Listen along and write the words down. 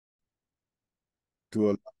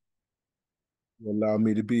to allow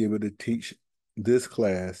me to be able to teach this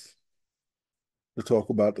class to talk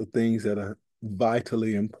about the things that are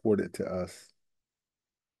vitally important to us.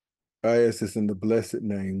 I ask this in the blessed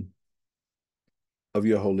name of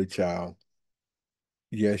your holy child,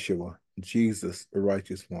 Yeshua, Jesus, the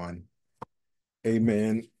righteous one.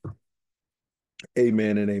 Amen,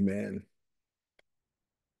 amen, and amen.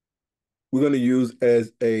 We're going to use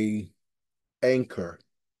as a anchor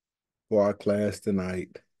for our class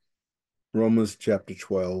tonight, Romans chapter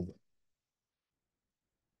 12,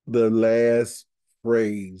 the last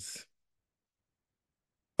phrase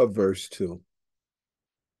of verse 2.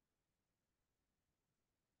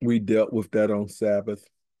 We dealt with that on Sabbath,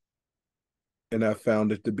 and I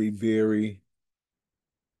found it to be very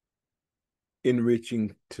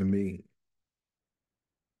enriching to me.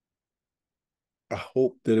 I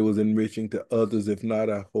hope that it was enriching to others. If not,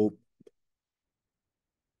 I hope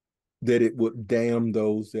that it would damn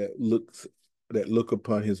those that look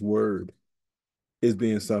upon his word as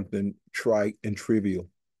being something trite and trivial.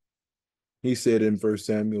 He said in 1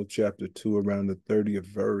 Samuel chapter 2, around the 30th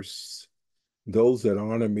verse, those that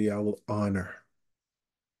honor me, I will honor.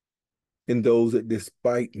 And those that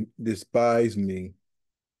despise me,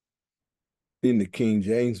 in the King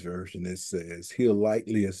James Version, it says, he'll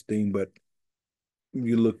lightly esteem, but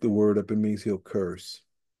you look the word up, it means he'll curse.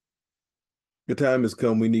 The time has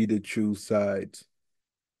come we need to choose sides,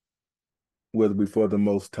 whether we for the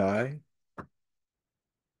Most High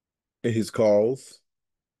and his cause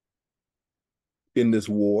in this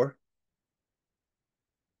war.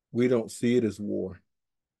 We don't see it as war.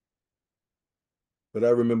 But I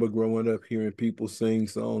remember growing up hearing people sing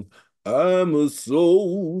songs. I'm a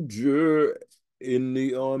soldier in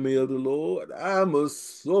the army of the Lord. I'm a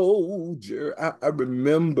soldier. I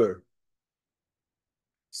remember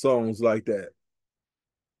songs like that.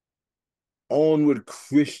 Onward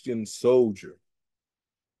Christian soldier.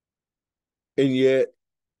 And yet,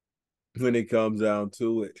 when it comes down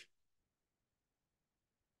to it,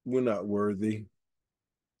 we're not worthy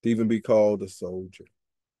to even be called a soldier.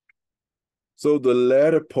 So the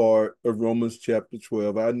latter part of Romans chapter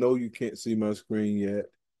 12, I know you can't see my screen yet.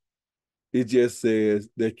 It just says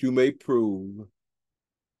that you may prove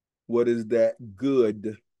what is that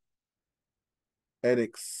good and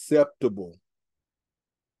acceptable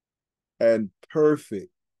and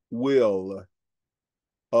perfect will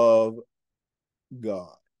of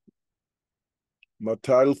God. My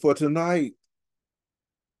title for tonight,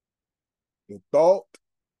 the thought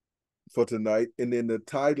for tonight, and then the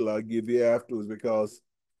title I'll give you afterwards because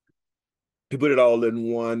to put it all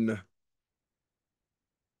in one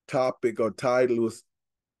topic or title was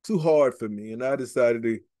too hard for me, and I decided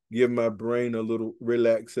to give my brain a little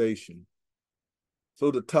relaxation.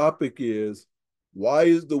 So the topic is, why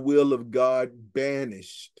is the will of God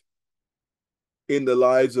banished in the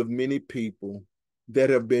lives of many people that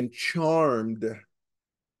have been charmed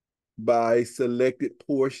by selected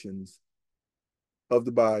portions of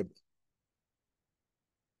the Bible?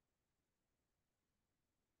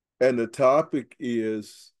 And the topic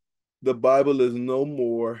is, the Bible is no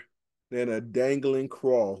more than a dangling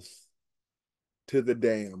cross to the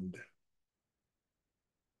damned.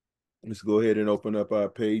 Let's go ahead and open up our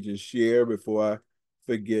page and share before I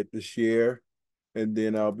forget to share. And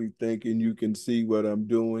then I'll be thinking you can see what I'm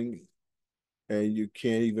doing and you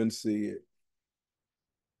can't even see it.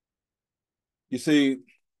 You see,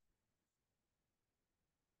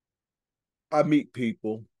 I meet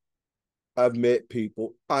people, I've met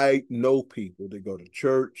people, I know people that go to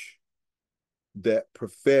church, that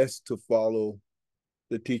profess to follow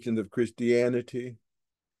the teachings of Christianity.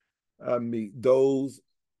 I meet those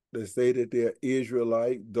that say that they're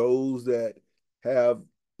Israelite, those that have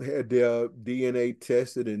had their DNA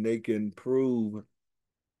tested and they can prove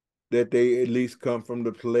that they at least come from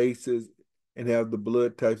the places and have the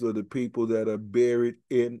blood types of the people that are buried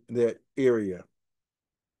in that area,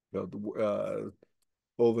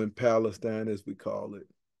 over in Palestine, as we call it.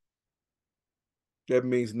 That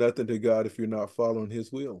means nothing to God if you're not following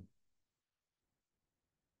his will.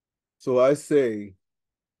 So I say,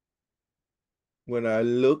 when I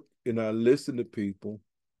look and I listen to people,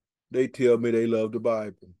 they tell me they love the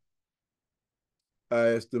Bible. I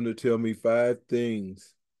ask them to tell me 5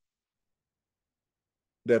 things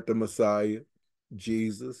that the Messiah,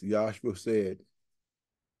 Jesus, Yahshua said.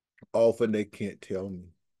 Often they can't tell me.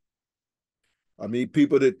 I mean,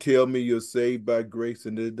 people that tell me you're saved by grace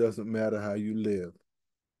and it doesn't matter how you live.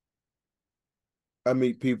 I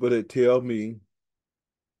meet people that tell me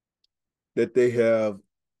that they have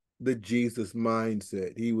the Jesus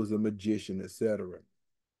mindset. He was a magician, etc.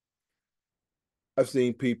 I've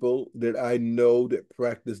seen people that I know that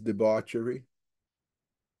practice debauchery,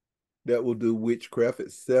 that will do witchcraft,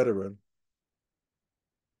 etc.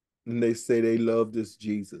 And they say they love this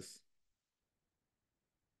Jesus.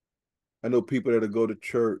 I know people that go to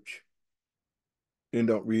church and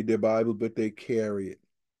don't read their Bible, but they carry it.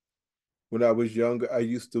 When I was younger, I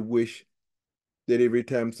used to wish that every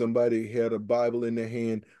time somebody had a Bible in their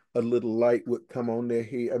hand, a little light would come on their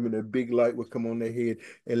head. I mean, a big light would come on their head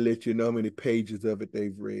and let you know how many pages of it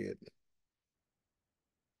they've read.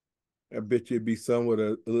 I bet you it'd be some with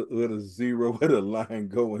a zero with a line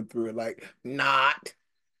going through it, like not.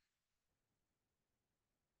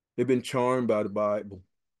 They've been charmed by the Bible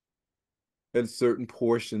and certain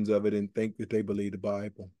portions of it and think that they believe the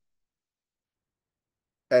Bible.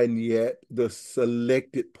 And yet the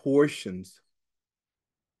selected portions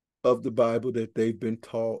of the Bible that they've been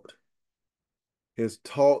taught has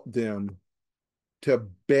taught them to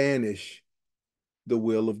banish the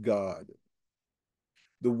will of God.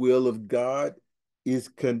 The will of God is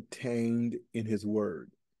contained in his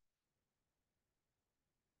word.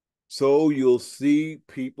 So you'll see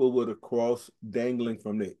people with a cross dangling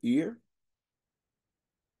from their ear,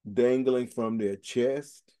 dangling from their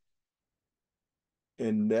chest,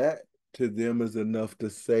 and that to them is enough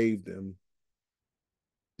to save them.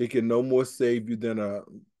 It can no more save you than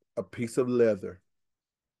a piece of leather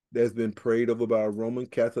that's been prayed over by a Roman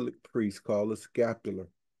Catholic priest called a scapular.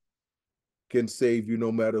 Can save you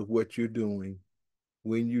no matter what you're doing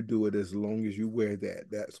when you do it, as long as you wear that.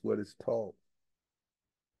 That's what it's taught.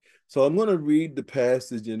 So I'm going to read the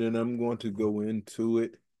passage and then I'm going to go into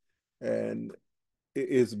it. And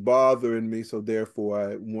it's bothering me, so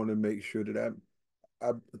therefore I want to make sure that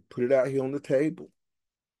I put it out here on the table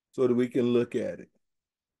so that we can look at it.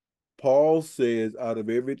 Paul says, out of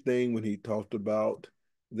everything, when he talked about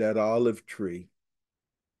that olive tree,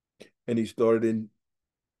 and he started in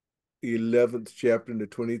the 11th chapter in the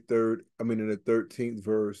 23rd, in the 13th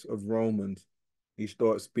verse of Romans, he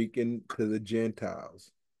starts speaking to the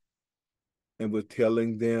Gentiles and was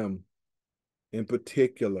telling them in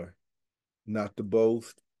particular not to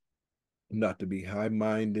boast, not to be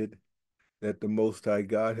high-minded, that the Most High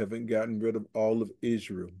God haven't gotten rid of all of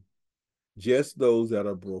Israel, just those that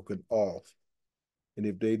are broken off. And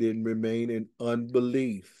if they didn't remain in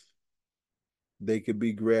unbelief, they could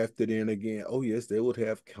be grafted in again. Oh, yes, they would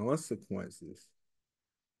have consequences,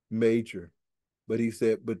 major. But he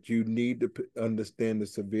said, but you need to understand the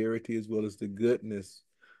severity as well as the goodness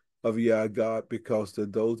of Yah God, because to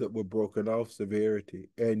those that were broken off, severity.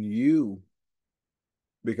 And you,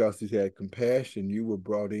 because he had compassion, you were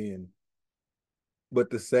brought in. But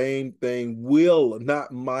the same thing will,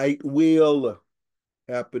 not might, will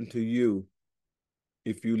happen to you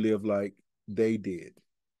if you live like they did.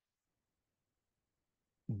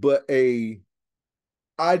 But a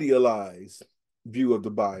idealized view of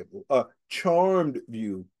the Bible, a charmed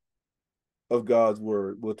view of God's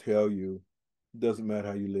word will tell you it doesn't matter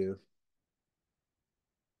how you live.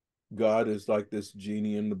 God is like this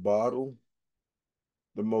genie in the bottle.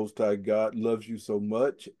 The Most High God loves you so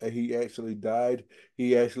much, and he actually died.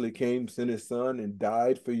 He actually came, sent his son, and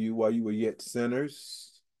died for you while you were yet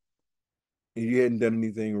sinners. And you hadn't done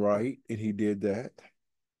anything right, and he did that.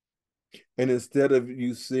 And instead of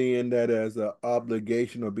you seeing that as an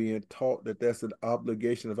obligation or being taught that that's an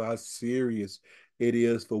obligation of how serious it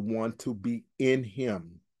is for one to be in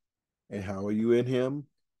him. And how are you in him?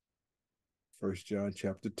 1 John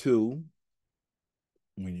chapter 2,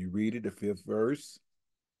 when you read it, the 5th verse,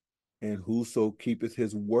 and whoso keepeth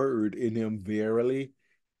his word, in him verily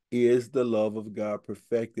is the love of God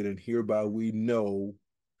perfected, and hereby we know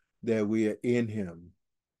that we are in him.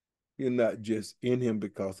 You're not just in him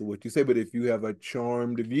because of what you say, but if you have a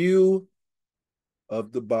charmed view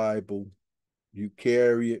of the Bible, you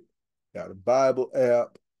carry it, got a Bible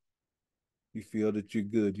app, you feel that you're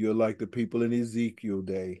good. You're like the people in Ezekiel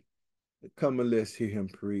day. Come and let's hear him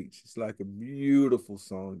preach. It's like a beautiful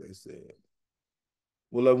song, they said.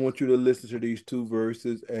 Well, I want you to listen to these 2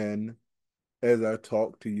 verses, and as I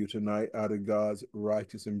talk to you tonight out of God's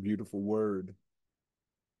righteous and beautiful word,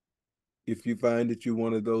 if you find that you're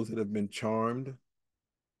one of those that have been charmed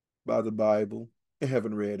by the Bible and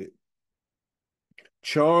haven't read it,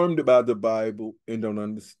 charmed by the Bible and don't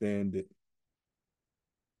understand it,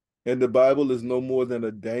 and the Bible is no more than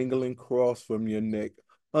a dangling cross from your neck,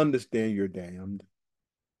 understand you're damned.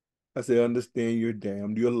 I say, understand you're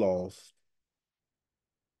damned, you're lost.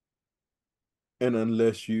 And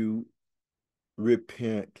unless you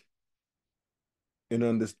repent and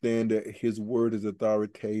understand that his word is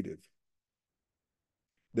authoritative,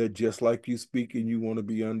 that just like you speak and you want to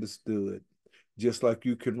be understood, just like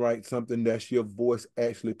you can write something that's your voice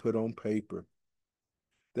actually put on paper.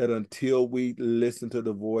 That until we listen to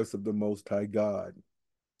the voice of the Most High God,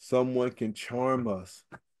 someone can charm us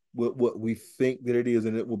with what we think that it is,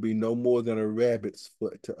 and it will be no more than a rabbit's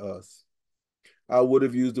foot to us. I would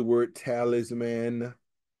have used the word talisman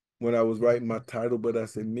when I was writing my title, but I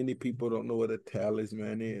said many people don't know what a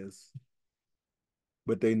talisman is,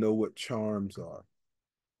 but they know what charms are.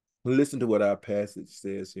 Listen to what our passage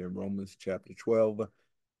says here in Romans chapter 12,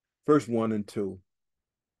 verse 1 and 2.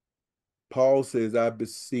 Paul says, I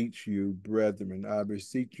beseech you, brethren, I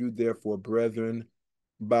beseech you, therefore, brethren,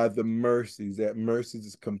 by the mercies, that mercies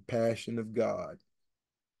is compassion of God,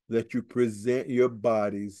 that you present your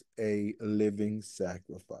bodies a living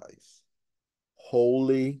sacrifice,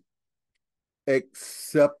 holy,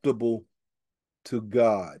 acceptable to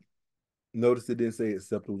God. Notice it didn't say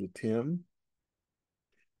acceptable to Tim,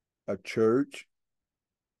 a church,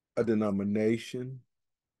 a denomination,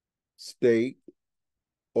 state,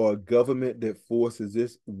 or a government that forces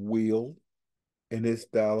its will and its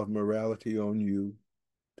style of morality on you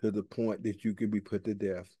to the point that you can be put to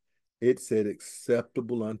death. It said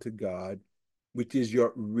acceptable unto God, which is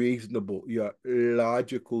your reasonable, your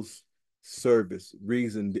logical service,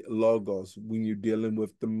 reason, logos. When you're dealing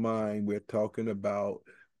with the mind, we're talking about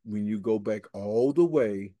when you go back all the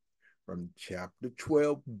way from chapter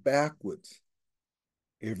 12 backwards,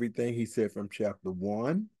 everything he said from chapter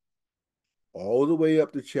 1 all the way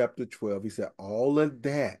up to chapter 12, he said all of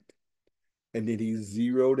that. And then he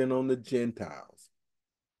zeroed in on the Gentiles.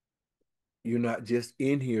 You're not just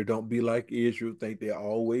in here. Don't be like Israel, think they're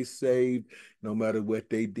always saved, no matter what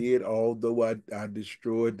they did. Although I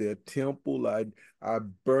destroyed their temple, I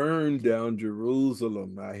burned down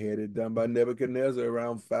Jerusalem. I had it done by Nebuchadnezzar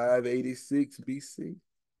around 586 BC.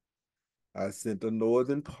 I sent the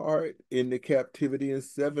northern part into captivity in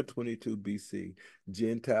 722 BC.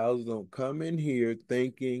 Gentiles don't come in here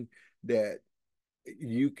thinking that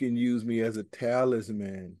you can use me as a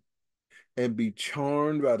talisman and be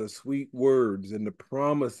charmed by the sweet words and the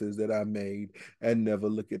promises that I made and never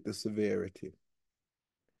look at the severity.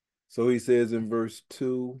 So he says in verse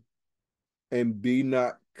 2, and be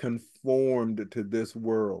not conformed to this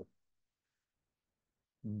world.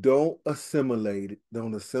 Don't assimilate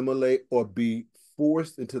or be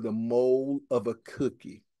forced into the mold of a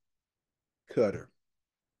cookie cutter.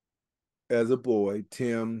 As a boy,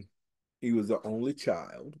 Tim, he was the only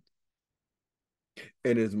child,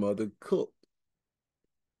 and his mother cooked.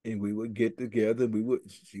 And we would get together.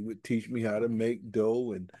 She would teach me how to make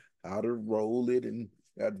dough and how to roll it, and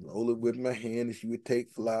I'd roll it with my hand. And she would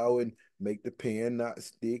take flour and make the pan not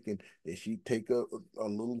stick. And then she'd take a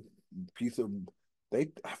little piece of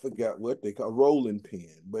I forgot what they call a rolling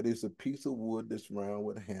pin, but it's a piece of wood that's round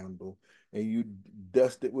with a handle, and you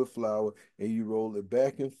dust it with flour and you roll it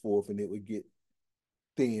back and forth, and it would get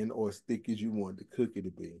thin or as thick as you wanted the cookie to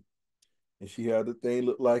be. And she had the thing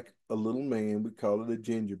look like a little man. We call it a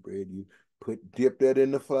gingerbread. You dip that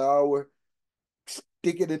in the flour,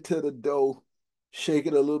 stick it into the dough, shake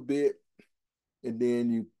it a little bit, and then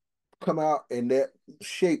you come out, and that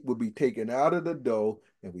shape will be taken out of the dough,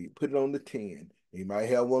 and we put it on the tin. You might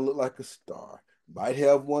have one look like a star, might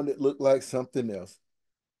have one that look like something else.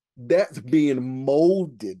 That's being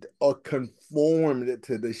molded or conformed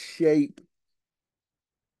to the shape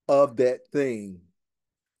of that thing.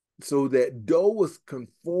 So that dough was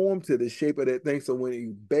conformed to the shape of that thing. So when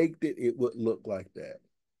you baked it, it would look like that.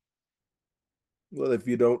 Well, if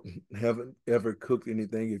you haven't ever cooked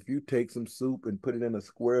anything, if you take some soup and put it in a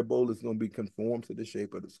square bowl, it's going to be conformed to the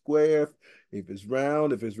shape of the square. If it's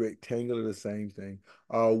round, if it's rectangular, the same thing.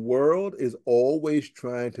 Our world is always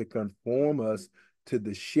trying to conform us to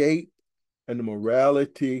the shape and the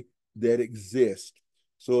morality that exists.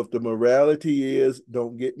 So if the morality is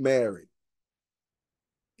don't get married,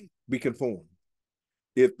 be conformed.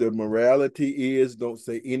 If the morality is don't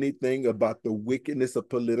say anything about the wickedness of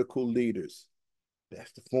political leaders,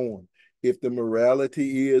 that's the form. If the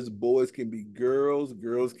morality is boys can be girls,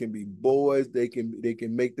 girls can be boys, they can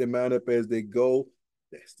make them mount up as they go,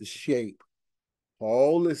 that's the shape.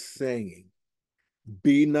 Paul is saying,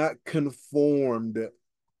 be not conformed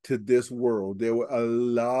to this world. There were a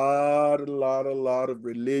lot of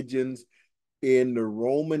religions in the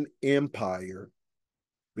Roman Empire,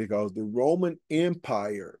 because the Roman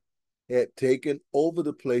Empire had taken over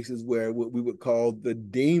the places where what we would call the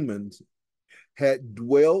demons had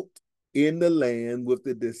dwelt in the land with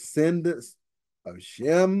the descendants of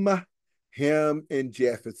Shem, Ham, and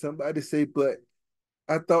Japheth. Somebody say, but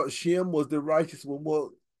I thought Shem was the righteous one.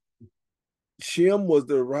 Well, Shem was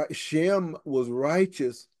Shem was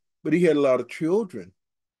righteous, but he had a lot of children.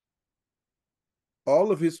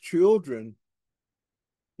 All of his children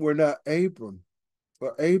were not Abram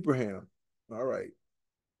or Abraham. All right.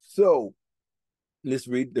 So let's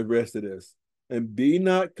read the rest of this. And be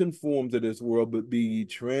not conformed to this world, but be ye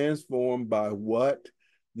transformed by what?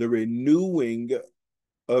 The renewing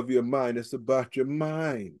of your mind. It's about your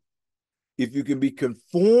mind. If you can be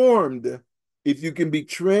conformed, if you can be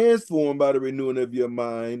transformed by the renewing of your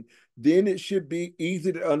mind, then it should be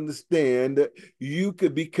easy to understand that you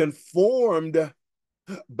could be conformed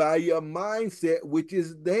by your mindset, which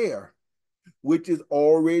is there, which is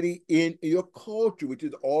already in your culture, which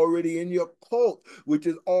is already in your cult, which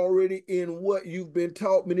is already in what you've been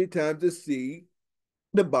taught many times to see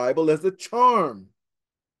the Bible as a charm,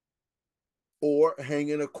 or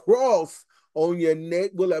hanging a cross on your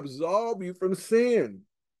neck will absolve you from sin.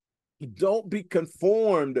 Don't be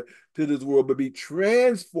conformed to this world, but be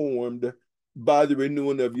transformed by the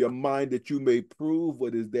renewing of your mind, that you may prove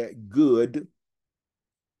what is that good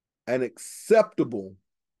and acceptable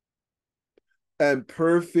and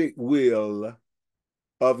perfect will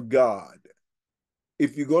of God.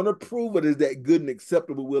 If you're going to prove it is that good and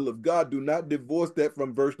acceptable will of God, do not divorce that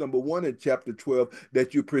from verse number 1 in chapter 12,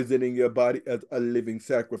 that you're presenting your body as a living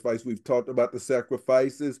sacrifice. We've talked about the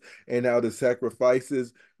sacrifices and how the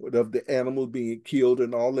sacrifices of the animals being killed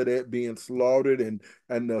and all of that being slaughtered, and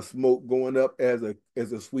the smoke going up as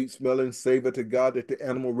a sweet smelling savor to God, that the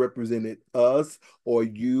animal represented us or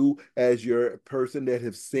you as your person that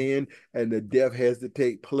have sinned, and the death has to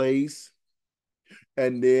take place.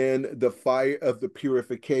 And then the fire of the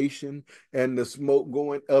purification and the smoke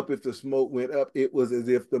going up. If the smoke went up, it was as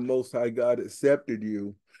if the Most High God accepted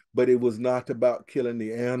you, but it was not about killing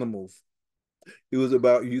the animals. It was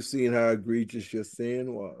about you seeing how egregious your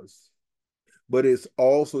sin was. But it's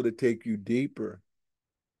also to take you deeper,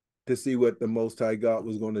 to see what the Most High God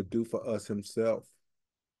was going to do for us himself,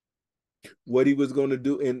 what he was going to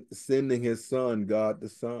do in sending his son, God the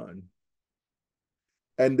Son.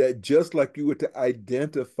 And that just like you were to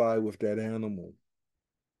identify with that animal,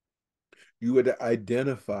 you were to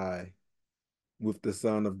identify with the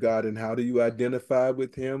Son of God. And how do you identify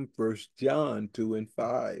with him? 1 John 2 and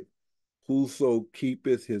 5. Whoso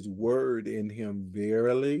keepeth his word, in him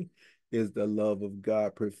verily is the love of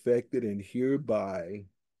God perfected, and hereby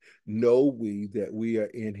know we that we are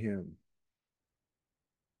in him.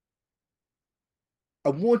 I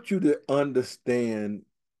want you to understand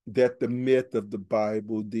that the myth of the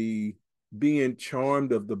Bible, the being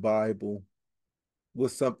charmed of the Bible,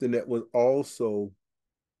 was something that was also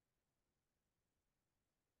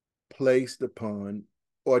placed upon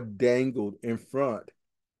or dangled in front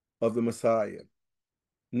of the Messiah.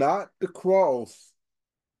 Not the cross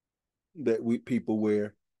that we people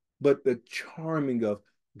wear, but the charming of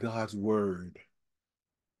God's word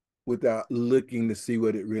without looking to see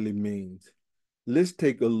what it really means. Let's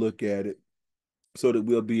take a look at it so that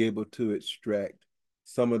we'll be able to extract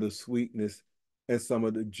some of the sweetness and some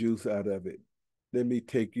of the juice out of it. Let me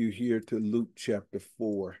take you here to Luke chapter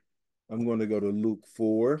 4. I'm going to go to Luke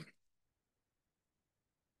 4.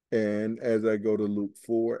 And as I go to Luke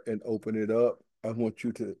 4 and open it up, I want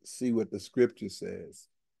you to see what the scripture says.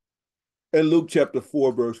 In Luke chapter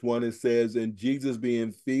 4, verse 1, it says, and Jesus,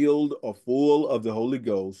 being filled or full of the Holy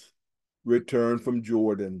Ghost, returned from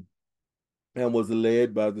Jordan and was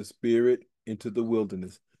led by the Spirit into the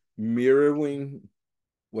wilderness, mirroring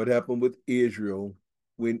what happened with Israel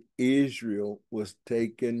when Israel was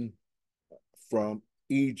taken from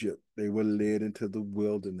Egypt. They were led into the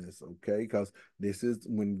wilderness, okay? Because this is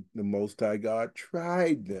when the Most High God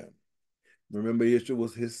tried them. Remember, Israel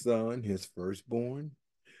was his son, his firstborn.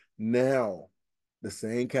 Now, the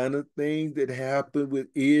same kind of things that happened with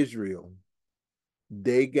Israel,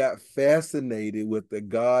 they got fascinated with the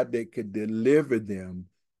God that could deliver them,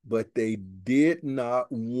 but they did not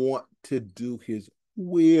want to do his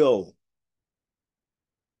will.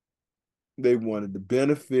 They wanted the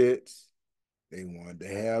benefits. They wanted to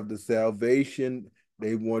have the salvation.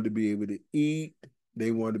 They wanted to be able to eat.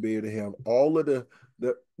 They wanted to be able to have all of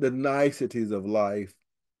the niceties of life,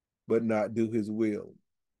 but not do his will.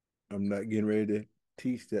 I'm not getting ready to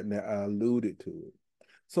teach that now. I alluded to it.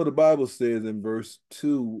 So the Bible says in verse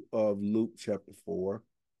 2 of Luke chapter 4,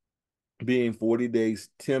 being 40 days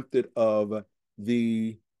tempted of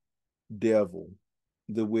the devil,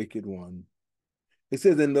 the wicked one. It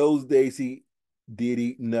says in those days he did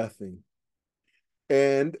eat nothing.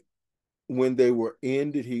 And when they were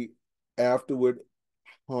ended, he afterward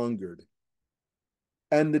hungered.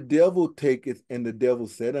 And the devil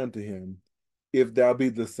said unto him, if thou be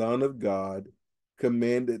the Son of God,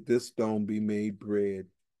 command that this stone be made bread.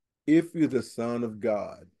 If you're the Son of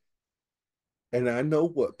God, And I know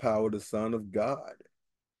what power the Son of God,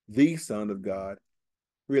 the Son of God,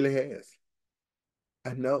 really has.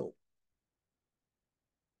 I know.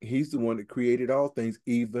 He's the one that created all things,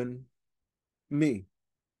 even me.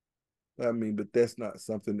 I mean, but that's not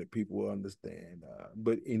something that people will understand.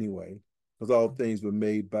 But anyway, because all things were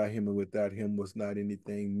made by him, and without him was not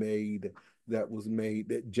anything made that was made,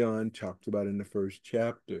 that John talks about in the first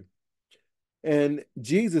chapter. And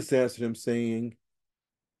Jesus answered him, saying,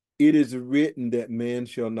 "It is written that man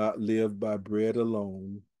shall not live by bread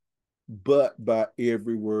alone, but by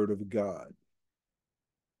every word of God."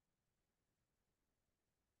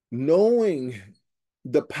 Knowing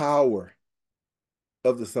the power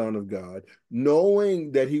of the Son of God,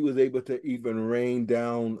 knowing that he was able to even rain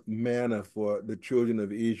down manna for the children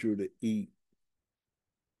of Israel to eat,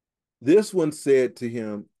 this one said to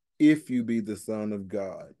him, "If you be the Son of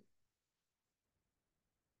God,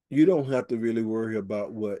 you don't have to really worry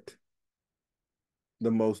about what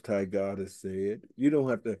the Most High God has said. You don't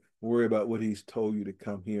have to worry about what he's told you to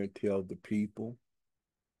come here and tell the people.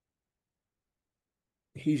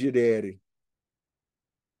 He's your daddy.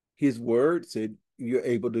 His word said you're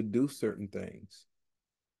able to do certain things.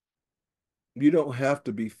 You don't have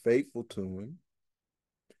to be faithful to him.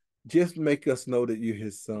 Just make us know that you're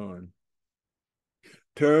his son.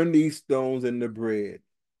 Turn these stones into bread."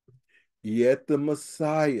 Yet the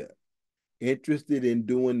Messiah, interested in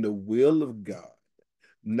doing the will of God,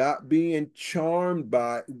 not being charmed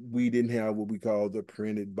by, we didn't have what we call the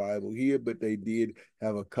printed Bible here, but they did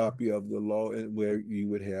have a copy of the law, and where you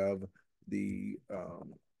would have the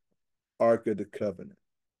Ark of the Covenant.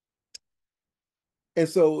 And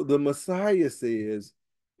so the Messiah says,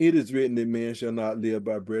 "It is written that man shall not live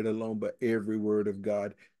by bread alone, but every word of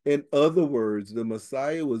God." In other words, the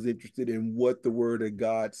Messiah was interested in what the word of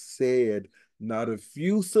God said, not a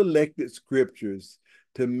few selected scriptures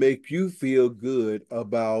to make you feel good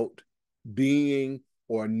about being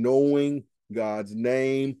or knowing God's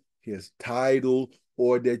name, his title,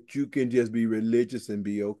 or that you can just be religious and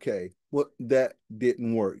be okay. Well, that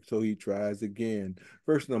didn't work. So he tries again.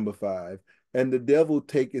 Verse number 5. "And the devil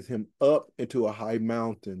taketh him up into a high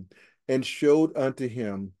mountain, and showed unto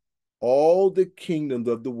him all the kingdoms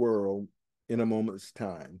of the world in a moment's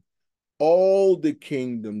time." All the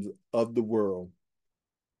kingdoms of the world.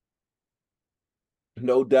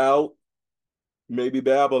 No doubt, maybe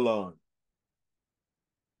Babylon,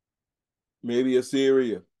 maybe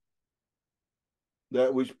Assyria,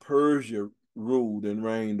 that which Persia ruled and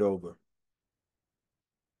reigned over,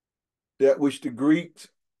 that which the Greeks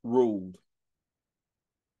ruled,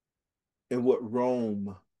 and what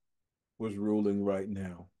Rome was ruling right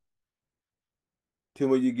now. Tell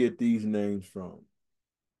me where you get these names from.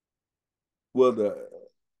 Well,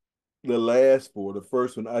 the last four, the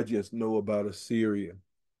first one I just know about Assyria.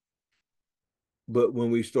 But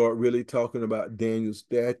when we start really talking about Daniel's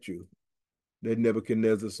statue that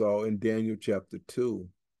Nebuchadnezzar saw in Daniel chapter 2,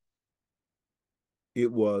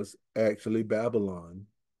 it was actually Babylon,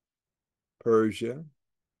 Persia,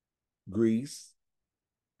 Greece,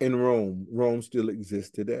 and Rome. Rome still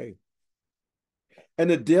exists today. And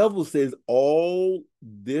the devil says, "All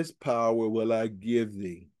this power will I give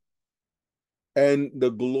thee, and the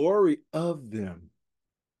glory of them,"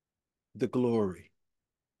 the glory,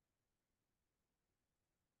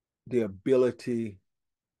 the ability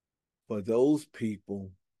for those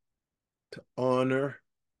people to honor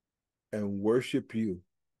and worship you.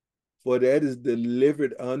 "For that is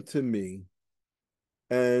delivered unto me,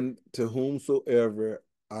 and to whomsoever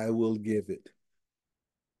I will give it."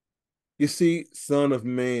 You see, Son of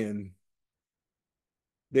Man,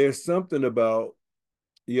 there's something about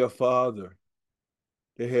your Father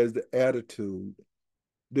that has the attitude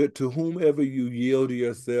that to whomever you yield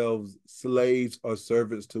yourselves slaves or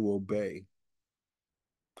servants to obey,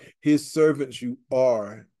 his servants you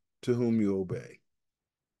are to whom you obey.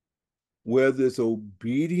 Whether it's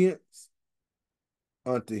obedience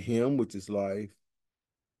unto him, which is life,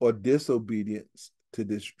 or disobedience to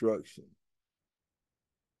destruction.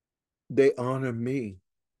 They honor me.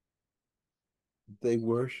 They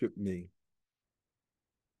worship me.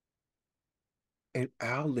 And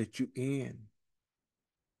I'll let you in.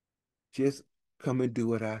 Just come and do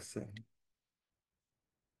what I say.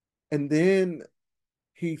 And then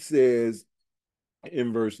he says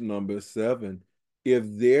in verse number 7, if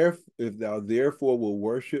thou therefore will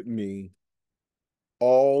worship me,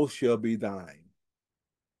 all shall be thine."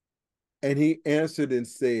 And he answered and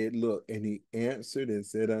said, look, and he answered and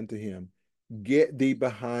said unto him, "Get thee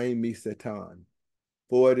behind me, Satan,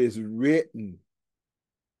 for it is written,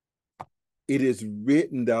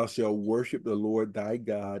 thou shalt worship the Lord thy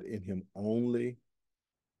God, and him only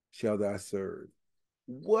shall thou serve.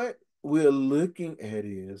 What we're looking at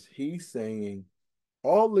is he's saying,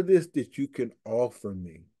 all of this that you can offer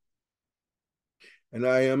me, and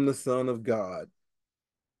I am the Son of God,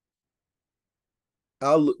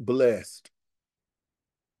 I'll look blessed.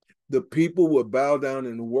 The people will bow down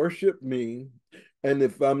and worship me. And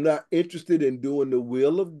if I'm not interested in doing the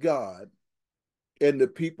will of God, and the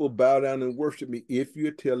people bow down and worship me, if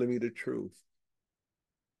you're telling me the truth,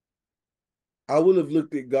 I will have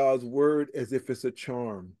looked at God's word as if it's a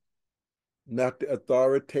charm, not the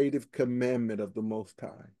authoritative commandment of the Most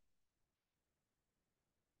High.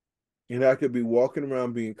 And I could be walking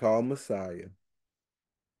around being called Messiah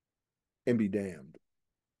and be damned.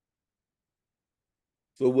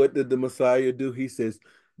 So what did the Messiah do? He says,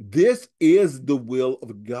 this is the will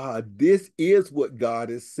of God. This is what God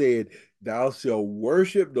has said. Thou shalt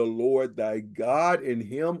worship the Lord thy God, and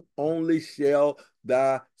him only shall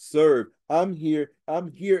thou serve. I'm here,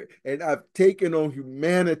 and I've taken on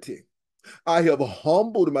humanity. I have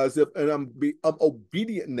humbled myself and I'm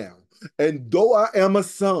obedient now. And though I am a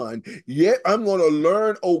son, yet I'm going to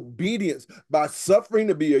learn obedience by suffering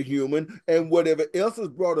to be a human and whatever else is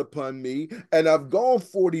brought upon me. And I've gone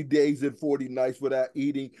 40 days and 40 nights without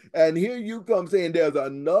eating. And here you come saying there's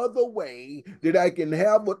another way that I can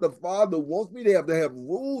have what the Father wants me to have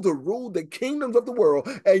rule to rule the kingdoms of the world.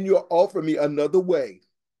 And you're offering me another way.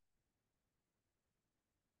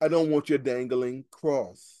 I don't want your dangling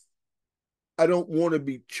cross. I don't want to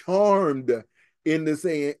be charmed into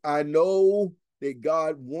saying, I know that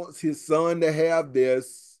God wants his son to have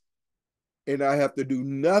this, and I have to do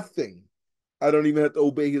nothing. I don't even have to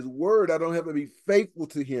obey his word. I don't have to be faithful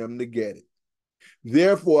to him to get it.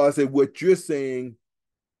 Therefore, I say what you're saying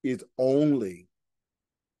is only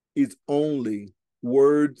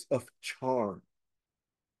words of charm,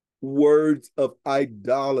 words of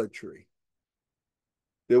idolatry,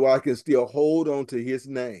 that I can still hold on to his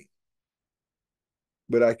name,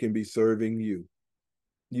 but I can be serving you.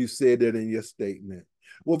 You said that in your statement.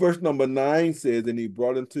 Well, verse number 9 says, and he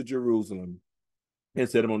brought him to Jerusalem and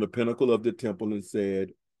set him on the pinnacle of the temple and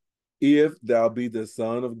said, if thou be the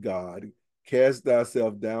Son of God, cast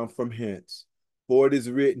thyself down from hence. For it is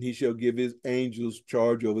written, he shall give his angels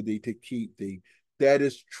charge over thee to keep thee. That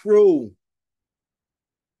is true.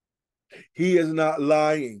 He is not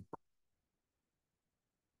lying.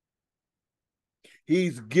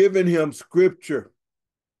 He's given him scripture.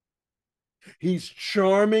 He's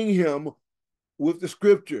charming him with the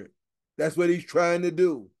scripture. That's what he's trying to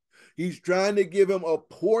do. He's trying to give him a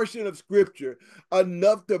portion of scripture,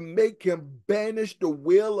 enough to make him banish the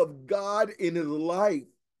will of God in his life.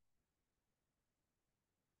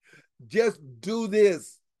 Just do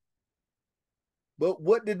this. But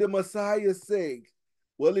what did the Messiah say?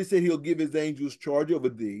 Well, he said he'll give his angels charge over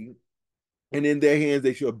thee, and in their hands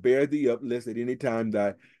they shall bear thee up, lest at any time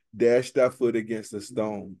thou dash thy foot against a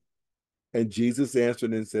stone. And Jesus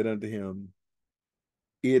answered and said unto him,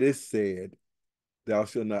 it is said, thou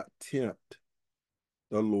shalt not tempt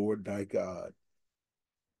the Lord thy God.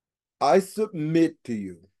 I submit to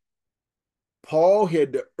you, Paul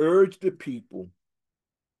had to urge the people.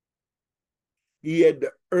 He had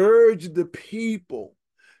to urge the people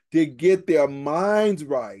to get their minds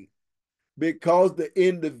right, because the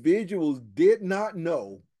individuals did not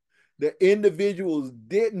know. The individuals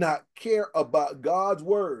did not care about God's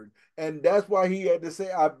word. And that's why he had to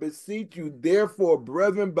say, I beseech you, therefore,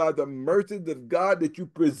 brethren, by the mercies of God, that you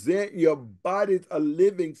present your bodies a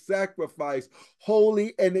living sacrifice,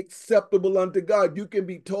 holy and acceptable unto God. You can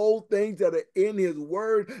be told things that are in his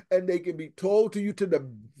word, and they can be told to you to the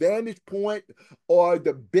vantage point or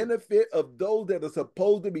the benefit of those that are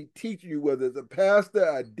supposed to be teaching you, whether it's a pastor,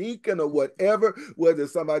 a deacon, or whatever, whether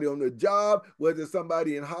it's somebody on the job, whether it's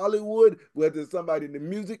somebody in Hollywood, whether it's somebody in the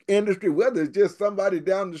music industry, whether it's just somebody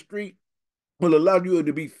down the street will allow you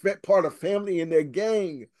to be part of family in their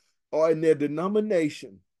gang or in their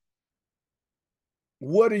denomination.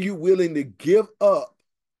 What are you willing to give up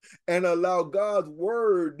and allow God's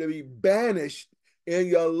word to be banished in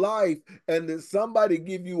your life, and then somebody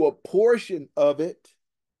give you a portion of it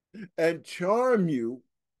and charm you,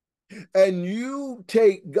 and you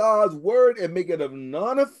take God's word and make it of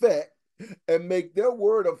none effect and make their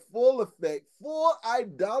word of full effect, full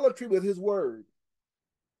idolatry with his word?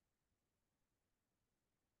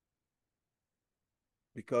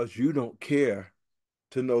 Because you don't care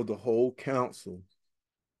to know the whole counsel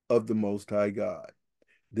of the Most High God.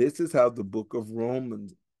 This is how the book of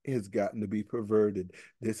Romans has gotten to be perverted.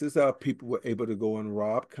 This is how people were able to go and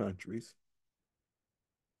rob countries,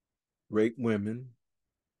 rape women,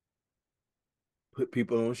 put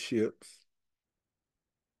people on ships,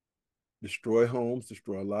 destroy homes,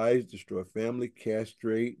 destroy lives, destroy family,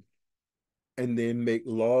 castrate, and then make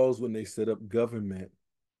laws when they set up government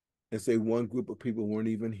and say one group of people weren't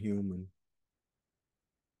even human.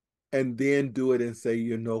 And then do it and say,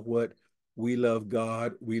 you know what? We love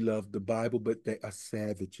God, we love the Bible, but they are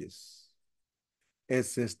savages. And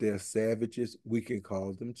since they're savages, we can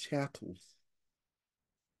call them chattels.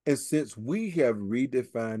 And since we have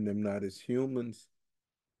redefined them not as humans,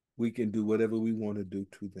 we can do whatever we want to do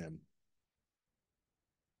to them.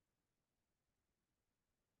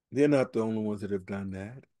 They're not the only ones that have done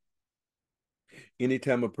that.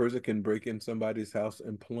 Anytime a person can break in somebody's house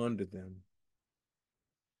and plunder them,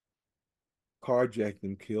 carjack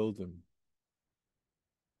them, kill them,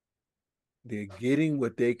 they're getting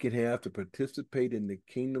what they can have to participate in the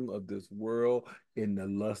kingdom of this world, in the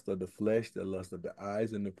lust of the flesh, the lust of the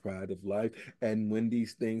eyes, and the pride of life. And when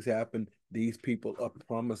these things happen, these people are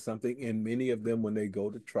promised something. And many of them, when they go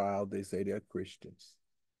to trial, they say they're Christians.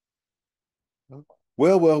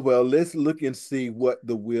 Well, let's look and see what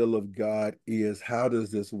the will of God is. How does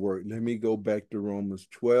this work? Let me go back to Romans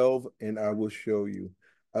 12 and I will show you.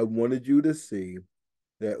 I wanted you to see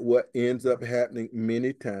that what ends up happening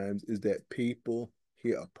many times is that people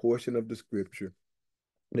hear a portion of the scripture,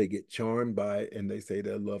 they get charmed by it, and they say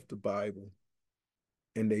they love the Bible,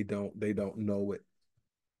 and they don't know it.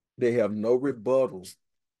 They have no rebuttals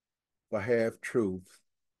for half truths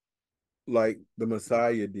like the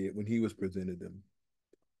Messiah did when he was presented them.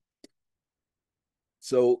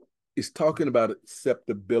 So it's talking about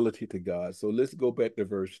acceptability to God. So let's go back to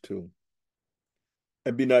verse 2.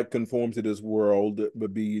 And be not conformed to this world,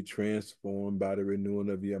 but be ye transformed by the renewing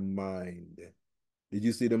of your mind. Did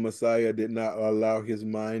you see the Messiah did not allow his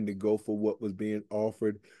mind to go for what was being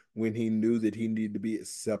offered when he knew that he needed to be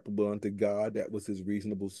acceptable unto God? That was his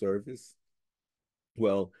reasonable service.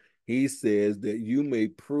 Well, he says that you may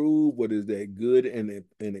prove what is that good and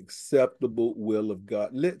an acceptable will of God.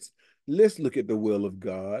 Let's look at the will of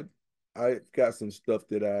God. I got some stuff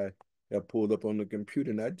that I have pulled up on the computer,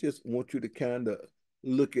 and I just want you to kind of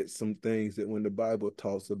look at some things that when the Bible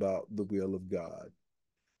talks about the will of God.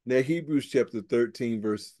 Now, Hebrews chapter 13,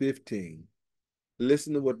 verse 15.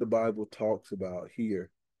 Listen to what the Bible talks about here.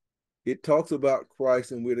 It talks about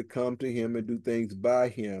Christ and we're to come to him and do things by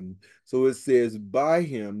him. So it says, by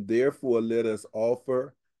him, therefore, let us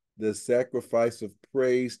offer the sacrifice of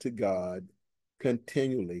praise to God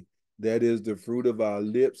continually. That is the fruit of our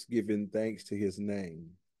lips, giving thanks to his name.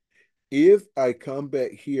 If I come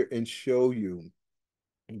back here and show you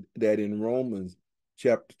that in Romans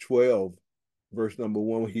chapter 12, verse number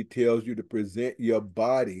 1, he tells you to present your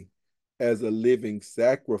body as a living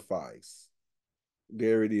sacrifice.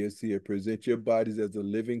 There it is here. Present your bodies as a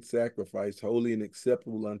living sacrifice, holy and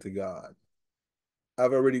acceptable unto God.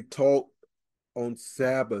 I've already talked on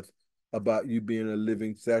Sabbath about you being a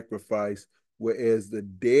living sacrifice, whereas the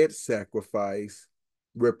dead sacrifice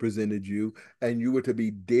represented you, and you were to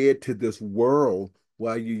be dead to this world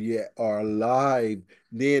while you yet are alive.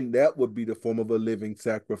 Then that would be the form of a living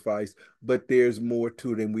sacrifice. But there's more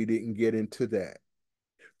to it, and we didn't get into that.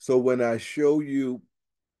 So when I show you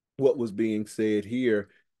what was being said here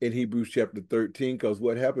in Hebrews chapter 13, because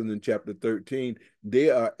what happens in chapter 13, they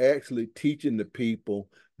are actually teaching the people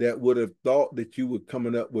that would have thought that you were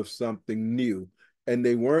coming up with something new, and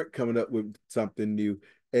they weren't coming up with something new.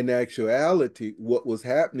 In actuality, what was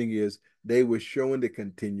happening is they were showing the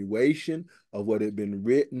continuation of what had been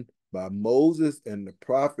written by Moses and the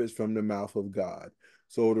prophets from the mouth of God.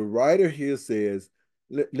 So the writer here says,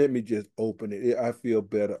 let me just open it. I feel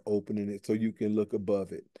better opening it so you can look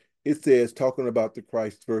above it. It says, talking about the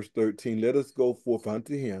Christ, verse 13, let us go forth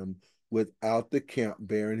unto him without the camp,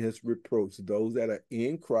 bearing his reproach. Those that are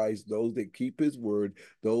in Christ, those that keep his word,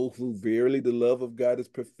 those who verily the love of God is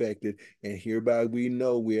perfected, and hereby we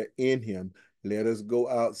know we are in him. Let us go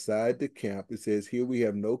outside the camp. It says here we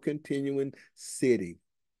have no continuing city.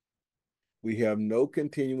 We have no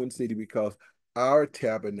continuing city because our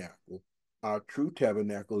tabernacle, our true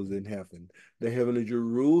tabernacle is in heaven. The heavenly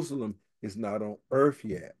Jerusalem is not on earth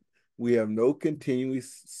yet. We have no continuing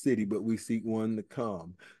city, but we seek one to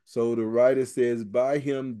come. So the writer says, by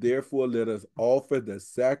him, therefore, let us offer the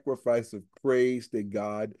sacrifice of praise to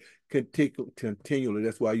God continually.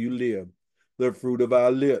 That's why you live. The fruit of our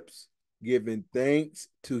lips, giving thanks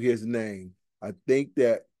to his name. I think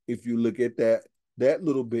that if you look at that, that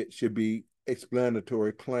little bit should be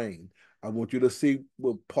explanatory plain. I want you to see,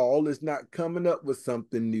 well, Paul is not coming up with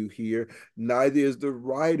something new here. Neither is the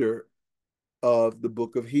writer of the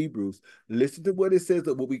book of Hebrews. Listen to what it says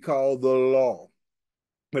of what we call the law,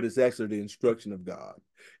 but it's actually the instruction of God.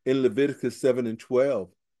 In Leviticus 7 and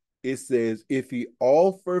 12, It says, if he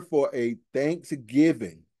offer for a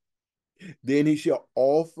thanksgiving, then he shall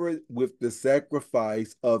offer with the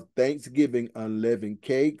sacrifice of thanksgiving unleavened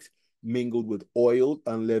cakes, mingled with oil,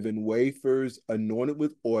 unleavened wafers, anointed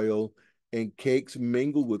with oil, and cakes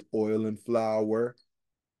mingled with oil and flour,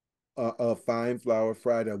 fine flour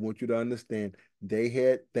fried. I want you to understand, they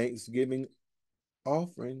had Thanksgiving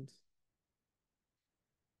offerings.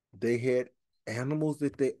 They had animals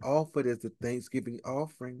that they offered as a Thanksgiving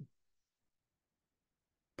offering.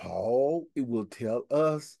 Paul, it will tell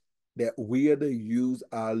us that we are to use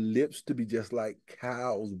our lips to be just like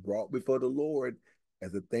cows brought before the Lord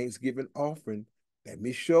as a Thanksgiving offering. Let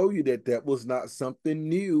me show you that that was not something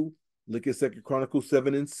new. Look at 2 Chronicles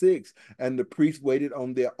 7 and 6. And the priests waited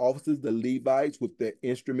on their officers, the Levites, with their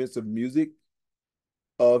instruments of music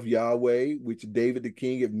of Yahweh, which David the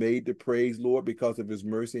king had made to praise Lord because of his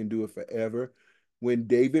mercy and do it forever. When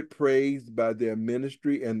David praised by their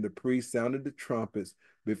ministry and the priests sounded the trumpets,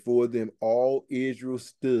 before them all Israel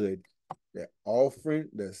stood. The offering,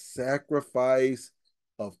 the sacrifice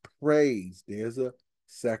of praise. There's a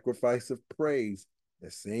sacrifice of praise.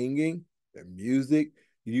 The singing, the music.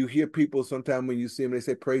 You hear people sometimes when you see them, they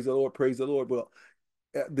say, praise the Lord, praise the Lord. Well,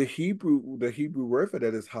 the Hebrew word for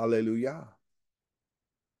that is hallelujah.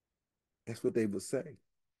 That's what they would say.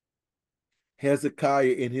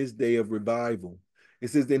 Hezekiah in his day of revival.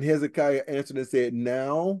 It says, then Hezekiah answered and said,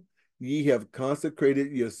 now ye have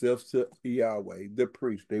consecrated yourselves to Yahweh, the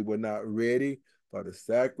priest. They were not ready for the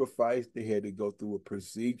sacrifice. They had to go through a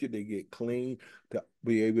procedure to get clean, to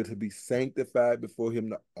be able to be sanctified before him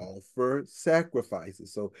to offer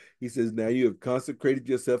sacrifices. So he says, now you have consecrated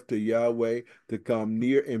yourself to Yahweh to come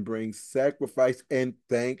near and bring sacrifice and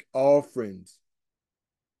thank offerings.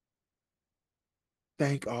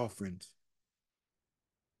 Thank offerings.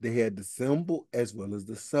 They had the symbol as well as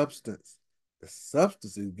the substance. The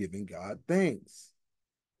substance is giving God thanks.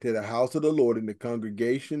 To the house of the Lord, and the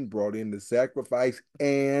congregation brought in the sacrifice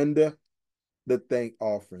and the thank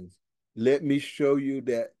offerings. Let me show you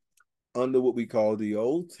that under what we call the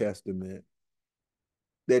Old Testament,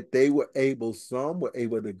 that they were able, some were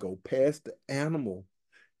able to go past the animal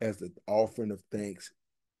as an offering of thanks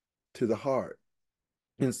to the heart.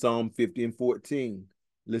 In Psalm 50 and 14,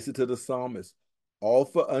 listen to the psalmist.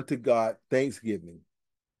 Offer unto God thanksgiving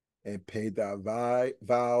and pay thy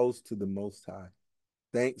vows to the Most High.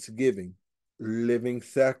 Thanksgiving, living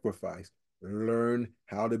sacrifice. Learn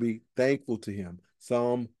how to be thankful to him.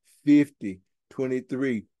 Psalm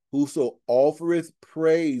 50:23. Whoso offereth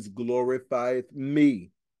praise glorifieth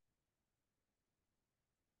me.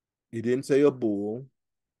 He didn't say a bull,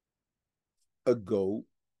 a goat,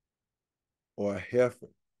 or a heifer.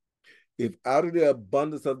 If out of the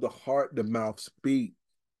abundance of the heart the mouth speak,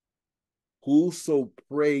 whoso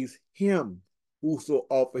praise him, whoso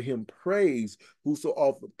offer him praise, whoso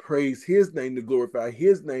offer praise his name to glorify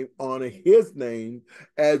his name, honor his name,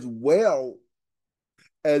 as well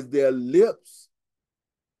as their lips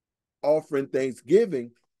offering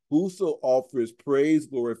thanksgiving, whoso offers praise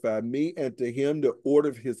glorify me, and to him the order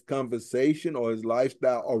of his conversation or his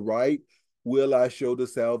lifestyle aright will I show the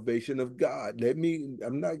salvation of God. I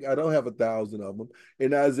don't have 1,000 of them.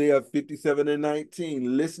 In Isaiah 57 and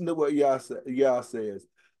 19, listen to what Yah says.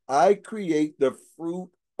 I create the fruit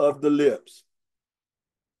of the lips.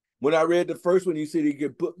 When I read the first one, you said you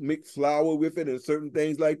could mix flour with it and certain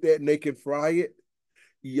things like that, and they can fry it.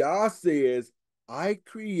 Yah says, I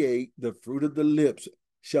create the fruit of the lips.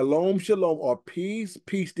 Shalom, shalom, or peace,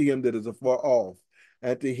 peace to him that is afar off,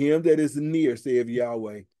 and to him that is near, saith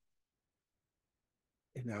Yahweh.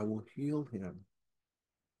 And I will heal him.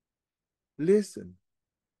 Listen,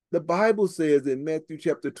 the Bible says in Matthew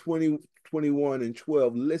chapter 20, 21 and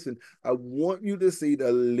 12, listen, I want you to see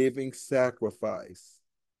the living sacrifice,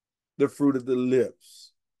 the fruit of the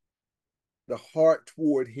lips, the heart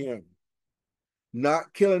toward him.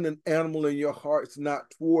 Not killing an animal in your heart's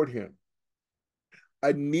not toward him.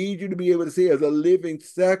 I need you to be able to see as a living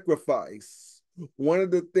sacrifice. One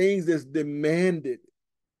of the things that's demanded,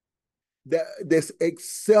 that's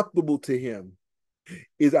acceptable to him,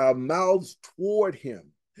 is our mouths toward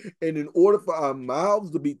him. And in order for our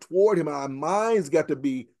mouths to be toward him, our minds got to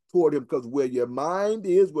be toward him, because where your mind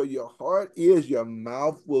is, where your heart is, your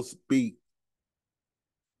mouth will speak.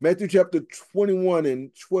 Matthew chapter 21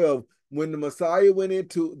 and 12, when the Messiah went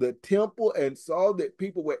into the temple and saw that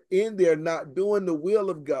people were in there not doing the will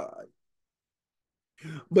of God,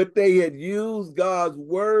 but they had used God's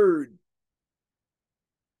word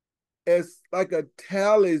as like a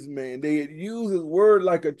talisman. They had used his word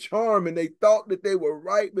like a charm, and they thought that they were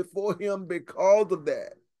right before him because of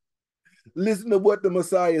that. Listen to what the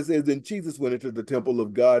Messiah says. And Jesus went into the temple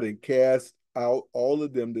of God and cast out all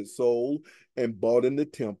of them that sold and bought in the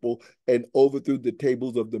temple, and overthrew the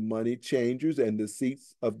tables of the money changers and the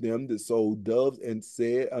seats of them that sold doves, and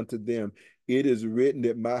said unto them, it is written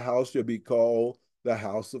that my house shall be called the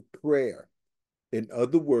house of prayer. In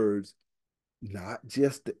other words, not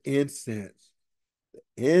just the incense.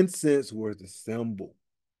 Incense was the symbol.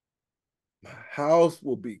 My house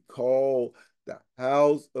will be called the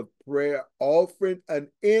house of prayer, offering an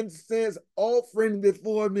incense offering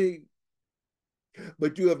before me.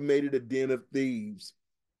 But you have made it a den of thieves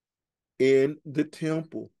in the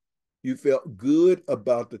temple. You felt good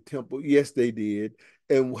about the temple. Yes, they did.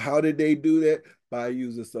 And how did they do that? By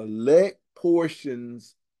using select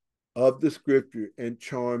portions of the scripture and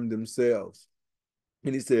charm themselves.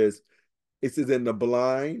 And it says, and the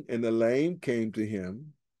blind and the lame came to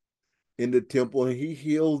him in the temple, and he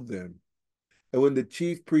healed them. And when the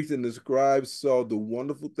chief priests and the scribes saw the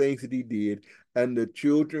wonderful things that he did, and the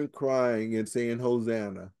children crying and saying,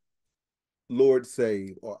 Hosanna, Lord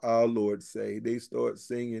save, or our Lord save, they start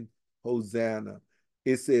singing Hosanna.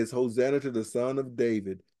 It says, Hosanna to the Son of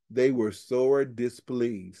David. They were sore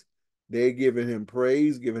displeased. They're giving him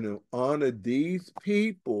praise, giving him honor. These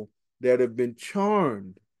people that have been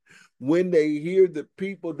charmed, when they hear the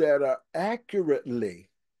people that are accurately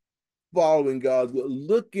following God's will,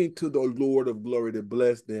 looking to the Lord of glory to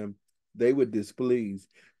bless them, they were displeased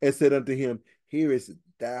and said unto him, hearest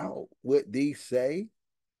thou what these say?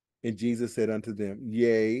 And Jesus said unto them,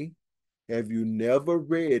 yea, have you never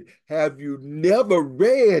read? Have you never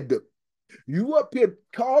read? You up here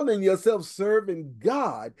calling yourself serving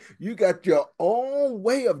God. You got your own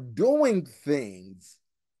way of doing things.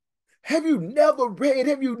 Have you never read?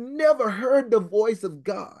 Have you never heard the voice of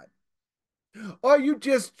God? Are you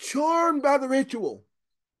just charmed by the ritual?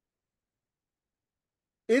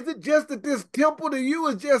 Is it just that this temple to you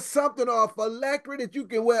is just something, or a phylactery that you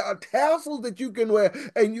can wear, or tassels that you can wear,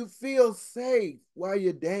 and you feel safe while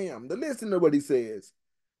you're damned? Listen to what he says.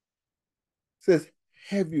 He says,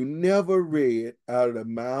 have you never read, out of the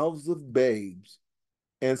mouths of babes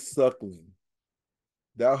and suckling,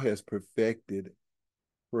 thou hast perfected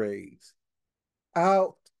praise?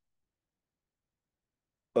 Out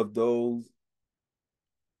of those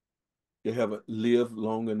that haven't lived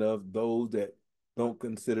long enough, those that don't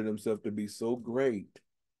consider themselves to be so great,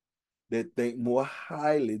 that think more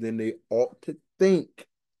highly than they ought to think,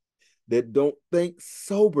 that don't think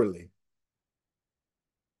soberly.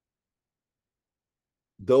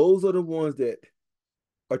 Those are the ones that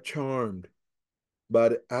are charmed by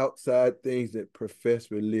the outside things that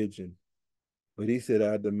profess religion. But he said,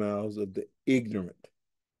 out of the mouths of the ignorant,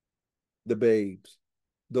 the babes,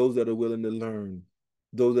 those that are willing to learn,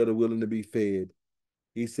 those that are willing to be fed,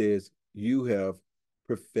 he says, you have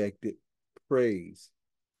perfected praise.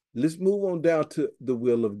 Let's move on down to the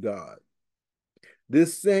will of God.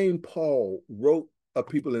 This same Paul wrote of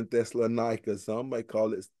people in Thessalonica, some might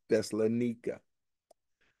call it Thessalonica.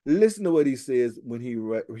 Listen to what he says when he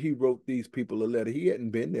wrote these people a letter. He hadn't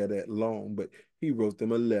been there that long, but he wrote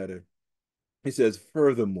them a letter. He says,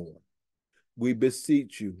 furthermore, we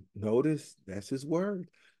beseech you. Notice that's his word.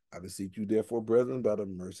 I beseech you, therefore, brethren, by the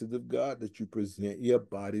mercies of God, that you present your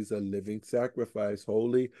bodies a living sacrifice,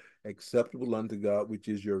 holy, acceptable unto God, which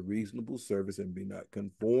is your reasonable service, and be not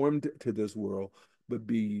conformed to this world, but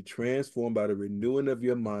be ye transformed by the renewing of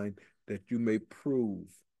your mind, that you may prove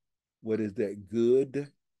what is that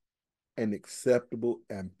good and acceptable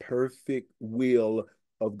and perfect will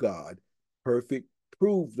of God. Perfect,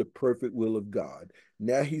 prove the perfect will of God.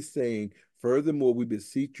 Now he's saying, furthermore, we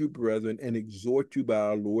beseech you, brethren, and exhort you by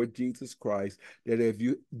our Lord Jesus Christ,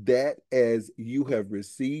 that as you have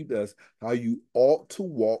received us, how you ought to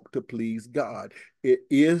walk to please God. It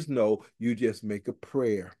is no, you just make a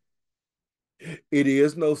prayer. It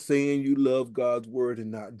is no saying you love God's word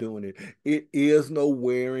and not doing it. It is no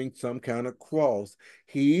wearing some kind of cross.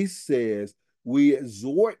 He says, we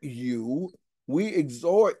exhort you, we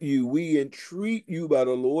entreat you by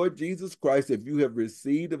the Lord Jesus Christ, if you have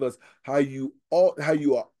received of us, how you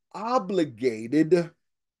are obligated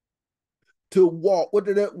to walk. What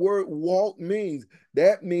did that word walk means?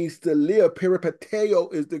 That means to live.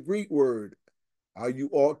 Peripateo is the Greek word. How you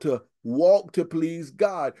ought to walk to please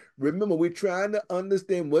God. Remember, we're trying to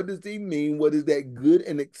understand, what does he mean? What is that good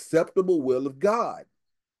and acceptable will of God?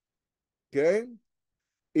 Okay?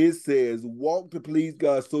 It says, walk to please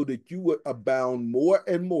God, so that you would abound more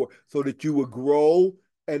and more, so that you would grow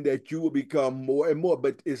and that you will become more and more.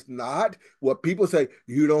 But it's not what people say,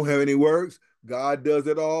 you don't have any works, God does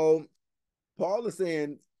it all. Paul is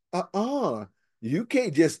saying, you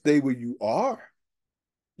can't just stay where you are.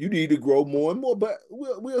 You need to grow more and more, but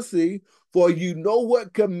we'll see. For you know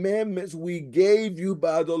what commandments we gave you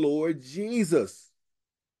by the Lord Jesus.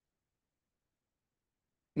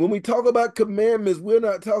 When we talk about commandments, we're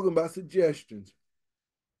not talking about suggestions.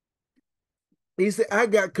 He said, I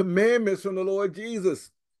got commandments from the Lord Jesus.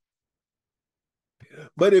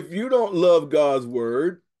 But if you don't love God's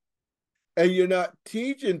word and you're not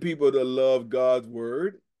teaching people to love God's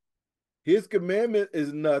word, his commandment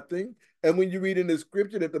is nothing. And when you read in the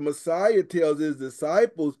scripture that the Messiah tells his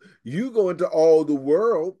disciples, you go into all the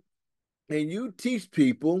world and you teach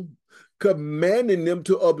people, commanding them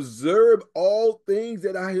to observe all things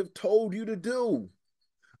that I have told you to do.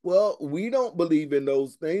 Well, we don't believe in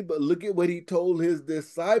those things, but look at what he told his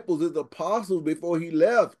disciples, his apostles, before he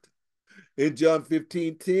left. In John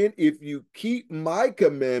 15:10, if you keep my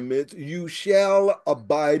commandments, you shall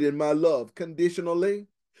abide in my love, conditionally,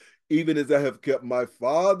 even as I have kept my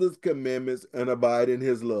Father's commandments and abide in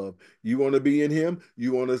his love. You want to be in him?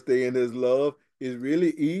 You want to stay in his love? It's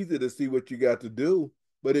really easy to see what you got to do.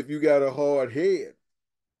 But if you got a hard head,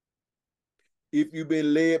 if you've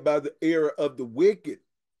been led by the error of the wicked,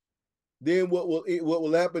 then what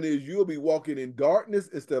will happen is you'll be walking in darkness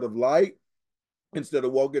instead of light, instead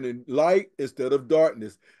of walking in light instead of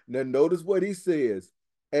darkness. Now notice what he says.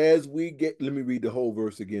 As we get, let me read the whole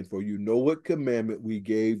verse again for you. Know what commandment we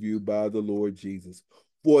gave you by the Lord Jesus.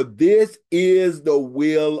 For this is the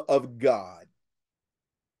will of God.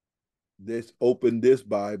 Let's open this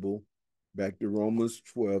Bible back to Romans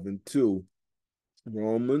 12:2.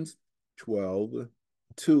 Romans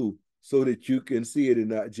 12:2, so that you can see it and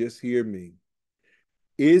not just hear me.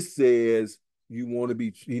 It says you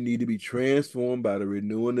need to be transformed by the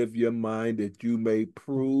renewing of your mind that you may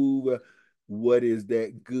prove what is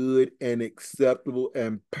that good and acceptable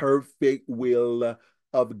and perfect will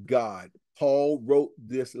of God. Paul wrote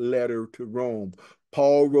this letter to Rome.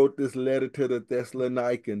 Paul wrote this letter to the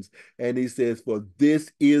Thessalonians, and he says, for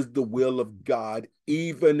this is the will of God,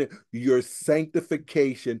 even your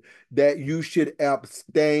sanctification, that you should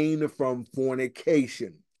abstain from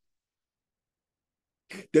fornication,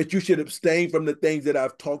 that you should abstain from the things that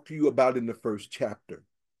I've talked to you about in the first chapter.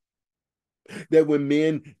 That when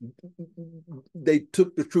men, they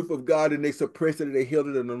took the truth of God and they suppressed it and they held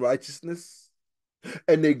it in unrighteousness,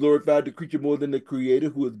 and they glorified the creature more than the creator,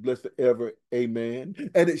 who is blessed forever, amen,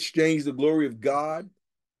 and exchanged the glory of God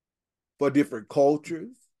for different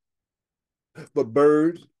cultures, for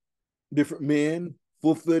birds, different men,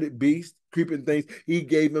 full-footed beasts, creeping things. He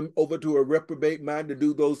gave him over to a reprobate mind to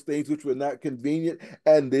do those things which were not convenient.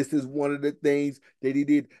 And this is one of the things that he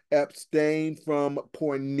did: abstain from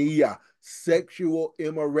porneia, sexual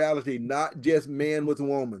immorality, not just man with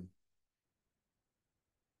woman.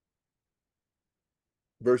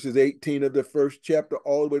 Verses 18 of the first chapter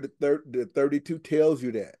all the way to 32 tells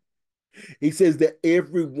you that. He says that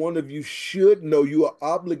every one of you should know, you are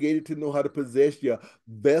obligated to know how to possess your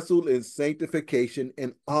vessel in sanctification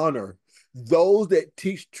and honor. Those that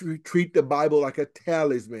treat the Bible like a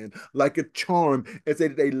talisman, like a charm, and say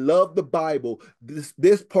that they love the Bible,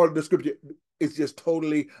 this part of the scripture is just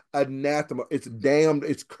totally anathema. It's damned,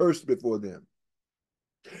 it's cursed before them.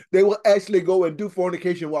 They will actually go and do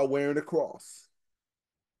fornication while wearing a cross.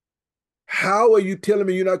 How are you telling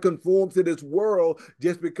me you're not conformed to this world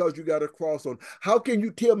just because you got a cross on? How can you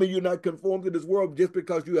tell me you're not conformed to this world just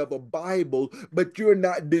because you have a Bible, but you're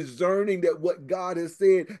not discerning that what God has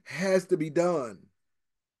said has to be done?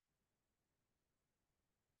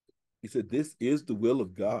 He said, this is the will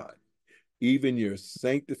of God, even your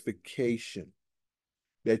sanctification,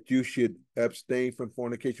 that you should abstain from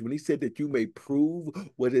fornication. When he said that you may prove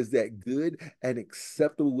what is that good and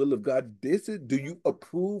acceptable will of God, do you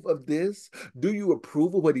approve of this? Do you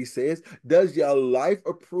approve of what he says? Does your life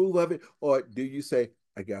approve of it? Or do you say,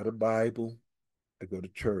 I got a Bible, I go to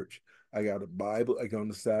church. I got a Bible, I go on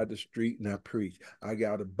the side of the street and I preach. I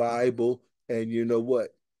got a Bible, and you know what?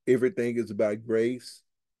 Everything is about grace.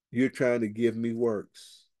 You're trying to give me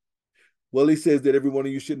works. Well, he says that every one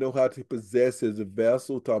of you should know how to possess as a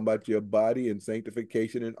vessel, talking about your body and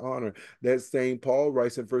sanctification and honor. That same Paul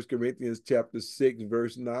writes in 1 Corinthians chapter 6,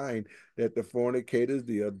 verse 9, that the fornicators,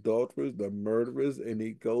 the adulterers, the murderers, and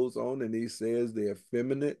he goes on and he says the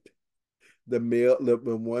effeminate, the male,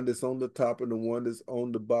 the one that's on the top and the one that's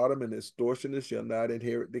on the bottom, and extortioners shall not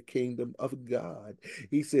inherit the kingdom of God.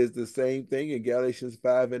 He says the same thing in Galatians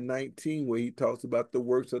 5:19, where he talks about the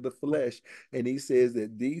works of the flesh. And he says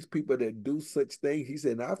that these people that do such things, he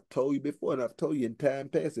said, and I've told you before, and I've told you in time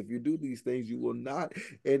past, if you do these things, you will not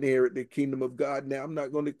inherit the kingdom of God. Now, I'm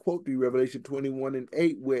not going to quote you Revelation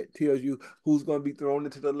 21:8, where it tells you who's going to be thrown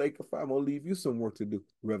into the lake of fire. I'm going to leave you some work to do.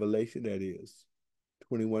 Revelation, that is.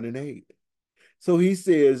 21 and 8. So he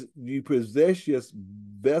says, you possess your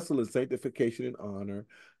vessel in sanctification and honor,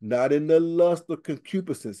 not in the lust of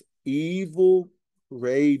concupiscence, evil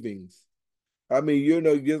cravings. I mean,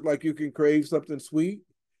 just like you can crave something sweet,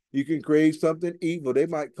 you can crave something evil. They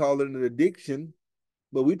might call it an addiction,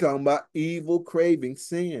 but we're talking about evil craving,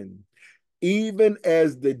 sin, even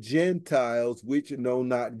as the Gentiles which know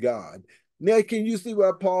not God. Now, can you see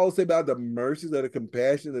what Paul said about the mercies of the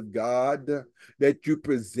compassion of God, that you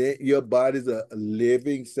present your bodies a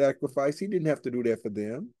living sacrifice? He didn't have to do that for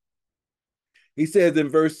them. He says in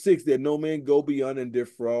verse 6 that no man go beyond and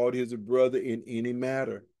defraud his brother in any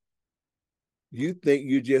matter. You think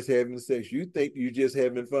you're just having sex. You think you're just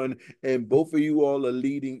having fun, and both of you all are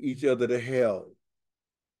leading each other to hell.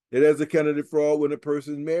 It has a kind of defraud when a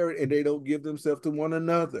person's married and they don't give themselves to one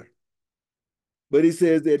another. But he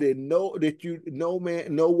says that no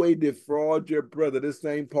man, no way defraud your brother. This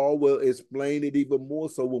same Paul will explain it even more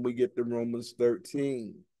so when we get to Romans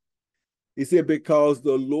 13. He said, because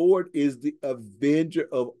the Lord is the avenger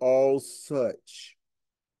of all such.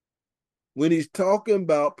 When he's talking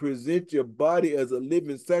about present your body as a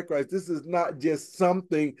living sacrifice, this is not just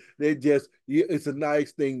something that it's a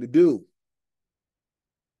nice thing to do.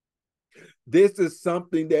 This is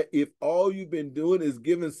something that if all you've been doing is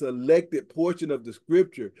giving selected portion of the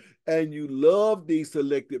scripture, and you love these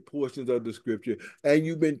selected portions of the scripture, and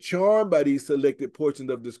you've been charmed by these selected portions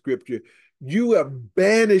of the scripture, you have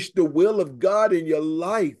banished the will of God in your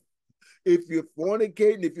life. If you're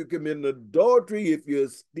fornicating, if you're committing adultery, if you're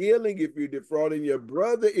stealing, if you're defrauding your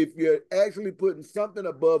brother, if you're actually putting something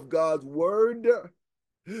above God's word,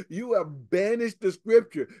 you have banished the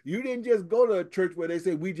scripture. You didn't just go to a church where they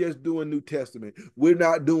say, we just doing New Testament. We're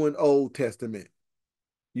not doing Old Testament.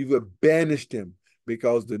 You've banished him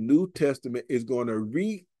because the New Testament is going to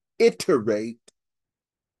reiterate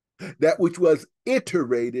that which was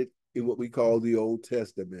iterated in what we call the Old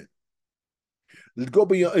Testament. Go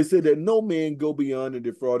beyond. It said that no man go beyond and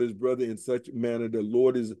defraud his brother in such manner.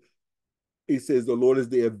 It says the Lord is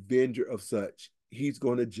the avenger of such. He's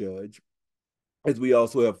going to judge. As we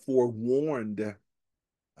also have forewarned.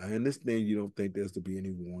 I understand you don't think there's to be any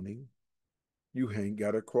warning. You ain't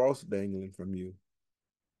got a cross dangling from you.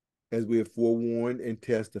 As we have forewarned and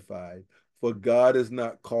testified, for God has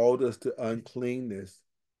not called us to uncleanness,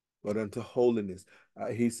 but unto holiness.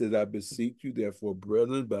 He says, I beseech you, therefore,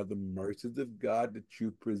 brethren, by the mercies of God, that you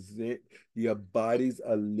present your bodies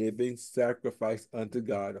a living sacrifice unto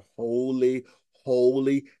God, holy,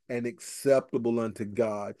 holy, and acceptable unto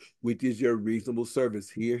God, which is your reasonable service.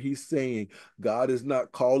 Here he's saying, God has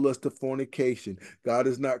not called us to fornication. God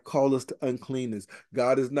has not called us to uncleanness.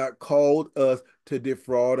 God has not called us to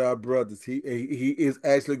defraud our brothers. He is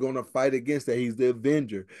actually going to fight against that. He's the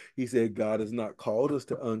avenger. He said, God has not called us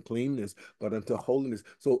to uncleanness, but unto holiness.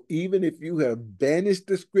 So even if you have banished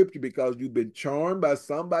the scripture because you've been charmed by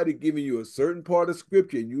somebody giving you a certain part of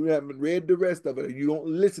scripture and you haven't read the rest of it, and you don't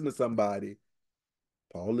listen to somebody,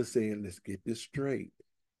 Paul is saying, let's get this straight.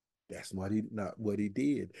 That's not what he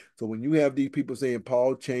did. So when you have these people saying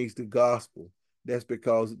Paul changed the gospel, that's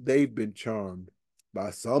because they've been charmed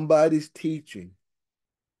by somebody's teaching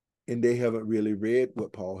and they haven't really read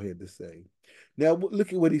what Paul had to say. Now,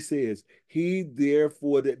 look at what he says. He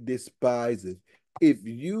therefore that despises. If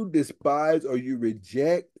you despise or you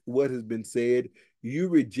reject what has been said, you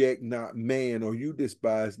reject not man, or you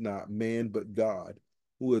despise not man, but God,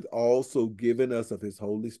 who hath also given us of his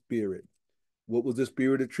Holy Spirit. What was the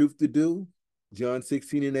Spirit of truth to do? John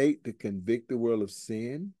 16 and 8, to convict the world of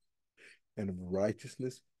sin and of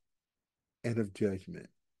righteousness and of judgment.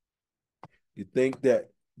 You think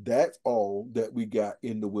that that's all that we got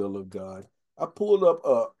in the will of God? I pulled up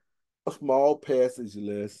a small passage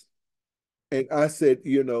list and I said,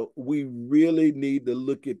 we really need to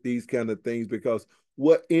look at these kind of things, because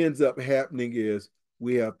what ends up happening is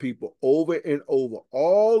we have people over and over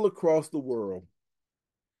all across the world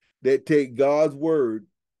that take God's word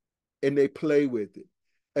and they play with it.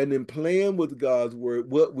 And in playing with God's word,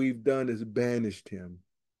 what we've done is banished him.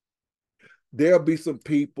 There'll be some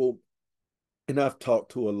people, and I've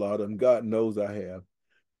talked to a lot of them, God knows I have.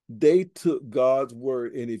 They took God's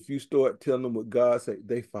word, and if you start telling them what God said,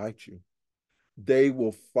 they fight you. They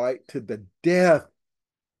will fight to the death.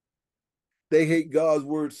 They hate God's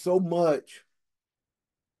word so much.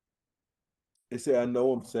 They say, I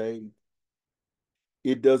know I'm saved.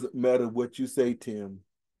 It doesn't matter what you say, Tim.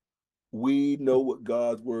 We know what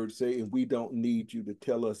God's word say, and we don't need you to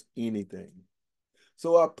tell us anything.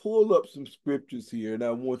 So I pulled up some scriptures here, and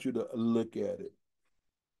I want you to look at it.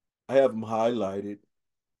 I have them highlighted.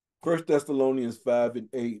 1 Thessalonians 5 and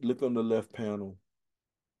 8. Look on the left panel.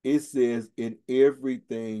 It says, in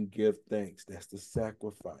everything give thanks. That's the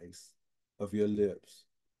sacrifice of your lips.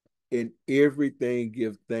 In everything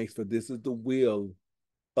give thanks, for this is the will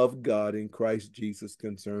of God in Christ Jesus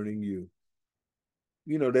concerning you.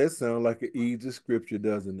 You know, that sounds like an easy scripture,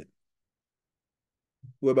 doesn't it?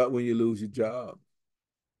 What about when you lose your job?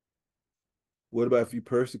 What about if you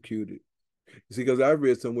persecuted? You see, because I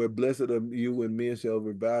read somewhere, blessed are you when men shall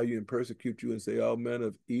revile you and persecute you and say all manner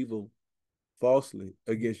of evil falsely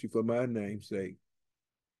against you for my name's sake.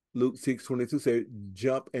 Luke 6:22 said,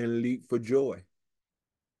 jump and leap for joy.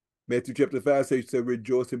 Matthew chapter 5 says,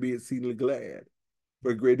 rejoice and be exceedingly glad,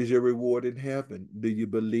 for great is your reward in heaven. Do you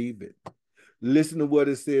believe it? Listen to what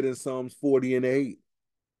it said in Psalms 40:8.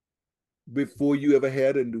 Before you ever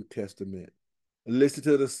had a New Testament, listen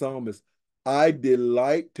to the psalmist. I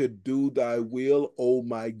delight to do thy will, O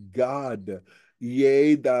my God.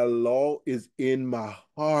 Yea, thy law is in my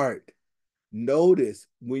heart. Notice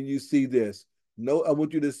when you see this. No, I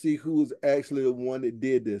want you to see who's actually the one that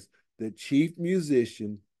did this. The chief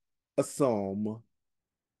musician, a psalm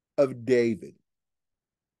of David.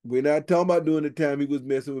 We're not talking about during the time he was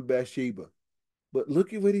messing with Bathsheba. But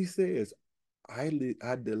look at what he says. I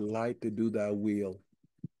delight to do thy will.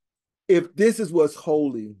 If this is what's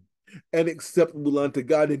holy and acceptable unto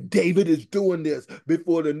God, and David is doing this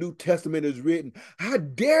before the New Testament is written, how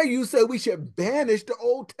dare you say we should banish the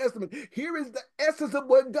Old Testament? Here is the essence of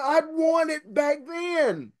what God wanted back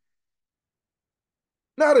then.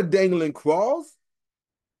 Not a dangling cross,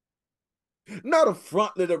 not a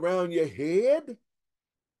frontlet around your head,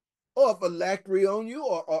 or a phylactery on you,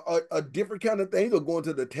 or a different kind of thing, or going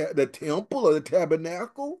to the temple or the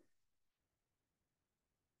tabernacle.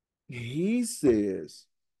 He says,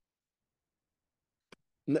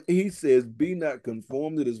 be not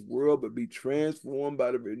conformed to this world, but be transformed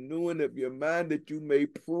by the renewing of your mind, that you may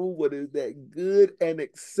prove what is that good and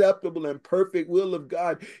acceptable and perfect will of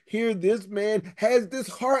God. Here, this man has this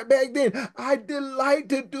heart back then. I delight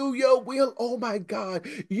to do your will. Oh my God,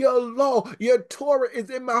 your law, your Torah is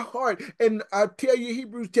in my heart. And I tell you,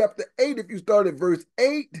 Hebrews chapter 8, if you start at verse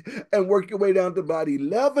 8 and work your way down to about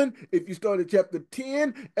 11, if you start at chapter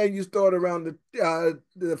 10 and you start around the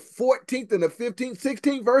 14th and the 15th,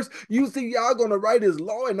 16th verse, you see y'all going to write his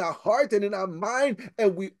law in our hearts and in our mind,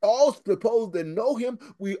 and we all supposed to know him.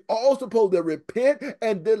 We all supposed to repent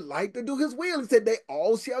and delight to do his will. He said, they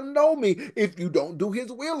all shall know me. If you don't do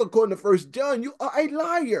his will, according to 1 John, you are a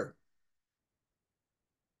liar.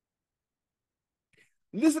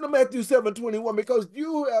 Listen to Matthew 7:21, because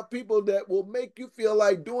you have people that will make you feel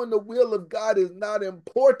like doing the will of God is not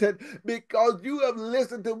important because you have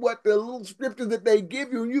listened to what the little scriptures that they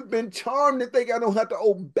give you, and you've been charmed and think I don't have to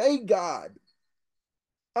obey God.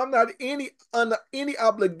 I'm not under any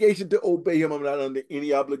obligation to obey him. I'm not under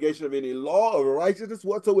any obligation of any law or righteousness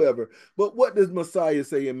whatsoever. But what does Messiah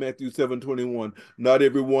say in Matthew 7:21? Not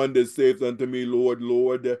everyone that saith unto me, Lord,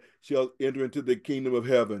 Lord, shall enter into the kingdom of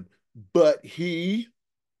heaven, but he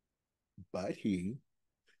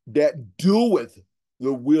that doeth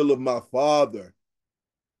the will of my Father,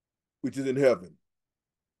 which is in heaven.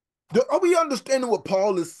 Are we understanding what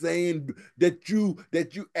Paul is saying? That you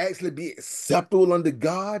actually be acceptable unto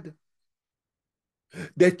God,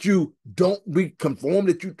 that you don't be conformed,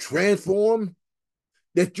 that you transform,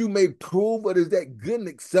 that you may prove what is that good and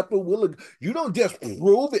acceptable will of. You don't just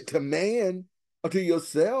prove it to man or to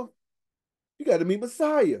yourself. You got to meet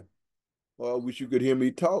Messiah. Oh, I wish you could hear me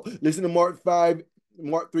talk. Listen to Mark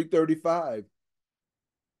 3:35.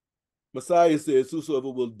 Messiah says, whosoever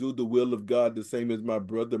will do the will of God, the same as my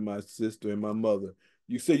brother, my sister, and my mother.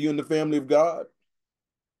 You say you're in the family of God?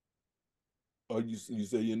 Or you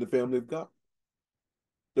say you're in the family of God?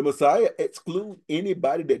 The Messiah excludes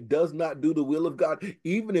anybody that does not do the will of God,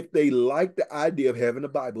 even if they like the idea of having a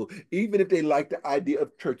Bible, even if they like the idea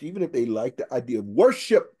of church, even if they like the idea of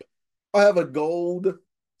worship. I have a gold,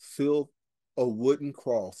 silver, or wooden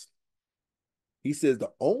cross. He says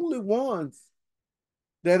the only ones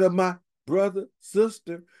that are my brother,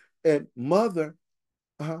 sister, and mother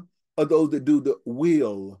are those that do the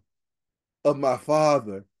will of my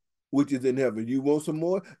Father, which is in heaven. You want some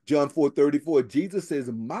more? John 4:34. Jesus says,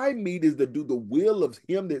 my meat is to do the will of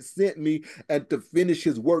him that sent me and to finish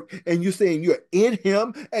his work. And you're saying you're in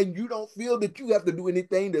him and you don't feel that you have to do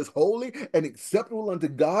anything that's holy and acceptable unto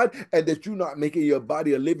God, and that you're not making your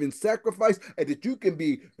body a living sacrifice, and that you can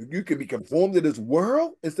be conformed to this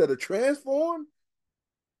world instead of transformed.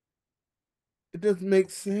 It doesn't make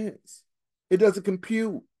sense. It doesn't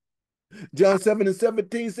compute. John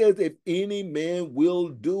 7:17 says, if any man will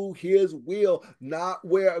do his will, not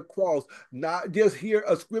wear a cross, not just hear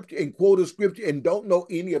a scripture and quote a scripture and don't know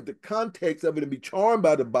any of the context of it and be charmed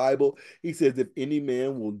by the Bible, he says, if any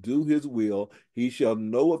man will do his will, he shall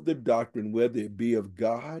know of the doctrine, whether it be of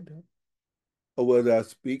God or whether I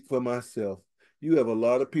speak for myself. You have a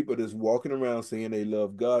lot of people that's walking around saying they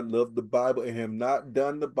love God, love the Bible, and have not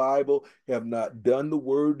done the Bible, have not done the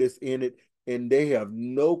word that's in it, and they have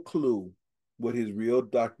no clue what his real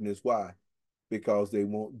doctrine is. Why? Because they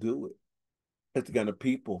won't do it. That's the kind of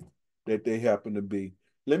people that they happen to be.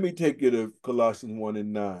 Let me take you to Colossians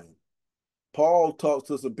 1:9. Paul talks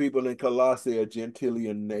to some people in Colossae, a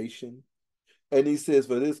Gentilian nation. And he says,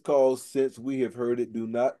 for this cause, since we have heard it, do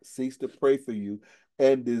not cease to pray for you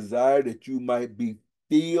and desire that you might be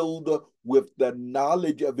filled with the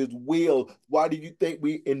knowledge of his will. Why do you think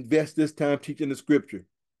we invest this time teaching the scripture?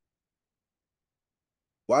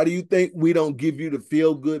 Why do you think we don't give you the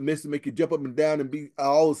feel good message, make you jump up and down and be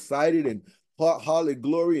all excited and holly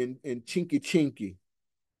glory and chinky chinky?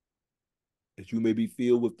 That you may be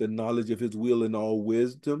filled with the knowledge of his will and all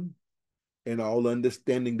wisdom and all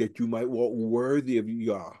understanding, that you might walk worthy of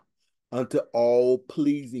Yah, unto all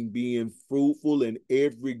pleasing, being fruitful in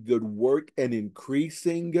every good work and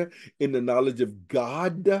increasing in the knowledge of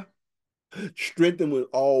God, strengthened with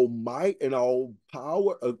all might and all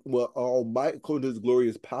power, all might according to his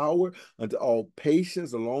glorious power, unto all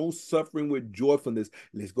patience, long suffering with joyfulness.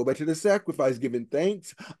 Let's go back to the sacrifice, giving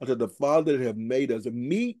thanks unto the Father that have made us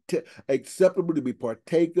meet, acceptable to be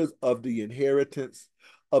partakers of the inheritance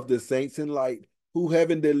of the saints in light, who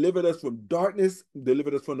having delivered us from darkness,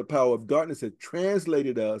 delivered us from the power of darkness, has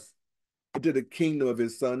translated us into the kingdom of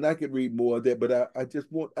his son. I could read more of that, but I just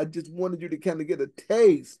wanted you to kind of get a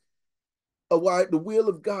taste of why the will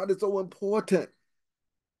of God is so important.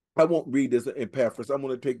 I won't read this in paraphrase. I'm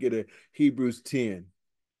going to take it to Hebrews 10.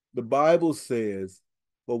 The Bible says,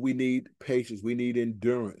 well, we need patience, we need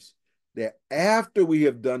endurance. That after we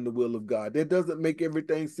have done the will of God, that doesn't make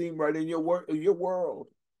everything seem right in your world.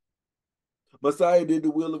 Messiah did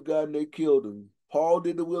the will of God and they killed him. Paul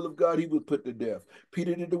did the will of God, he was put to death.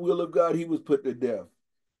 Peter did the will of God, he was put to death.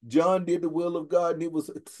 John did the will of God and he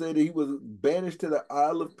was said that he was banished to the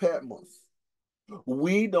Isle of Patmos.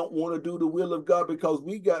 We don't want to do the will of God because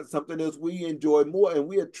we got something else we enjoy more, and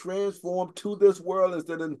we are transformed to this world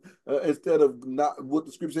instead of not what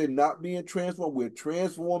the scripture say, not being transformed. We're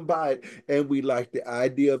transformed by it, and we like the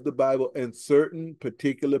idea of the Bible and certain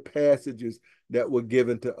particular passages that were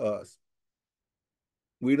given to us.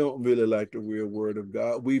 We don't really like the real word of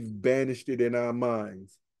God. We've banished it in our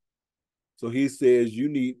minds. So he says you're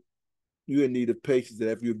in need of patience,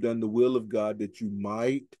 that if you've done the will of God, that you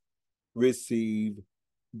might receive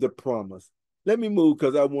the promise. Let me move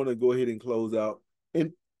because I want to go ahead and close out.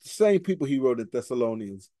 And same people he wrote at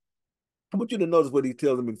Thessalonians. I want you to notice what he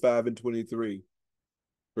tells them in 5:23.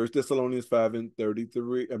 First Thessalonians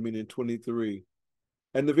 5:33, in 23.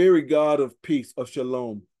 And the very God of peace, of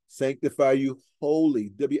shalom, sanctify you wholly.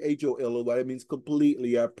 W-H-O-L-O-Y. That means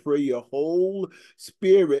completely. I pray your whole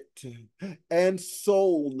spirit and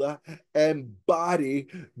soul and body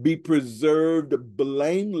be preserved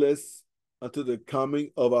blameless unto the coming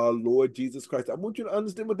of our Lord Jesus Christ. I want you to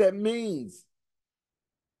understand what that means.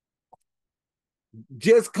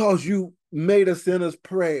 Just because you made a sinner's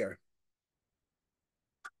prayer,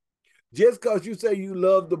 just because you say you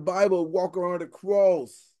love the Bible, walk around the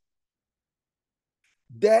cross,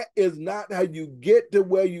 that is not how you get to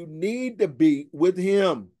where you need to be with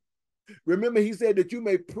him. Remember, he said that you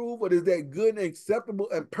may prove what is that good and acceptable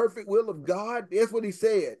and perfect will of God. That's what he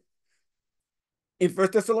said. In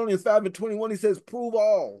 1 Thessalonians 5:21, he says, prove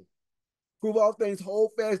all. Prove all things,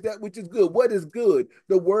 hold fast that which is good. What is good?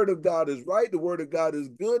 The word of God is right. The word of God is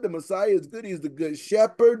good. The Messiah is good. He's the good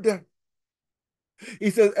shepherd.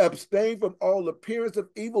 He says, abstain from all appearance of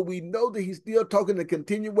evil. We know that he's still talking the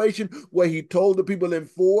continuation where he told the people in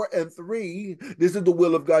 4:3, this is the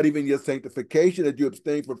will of God, even your sanctification, that you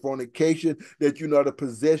abstain from fornication, that you know to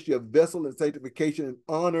possess your vessel in sanctification and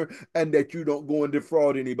honor, and that you don't go and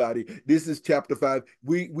defraud anybody. This is chapter 5.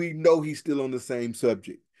 We know he's still on the same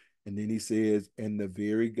subject. And then he says, and the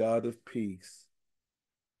very God of peace,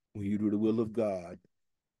 when you do the will of God,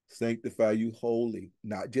 sanctify you wholly,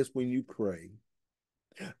 not just when you pray,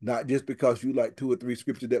 not just because you like 2 or 3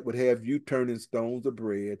 scriptures that would have you turning stones of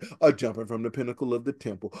bread or jumping from the pinnacle of the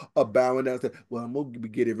temple or bowing down and say, well, I'm going to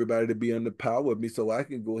get everybody to be under the power of me so I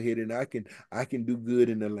can go ahead and I can do good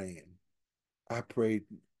in the land. I pray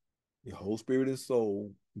your whole spirit and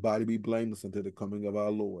soul, body be blameless until the coming of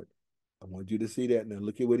our Lord. I want you to see that now.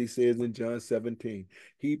 Look at what he says in John 17.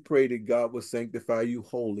 He prayed that God would sanctify you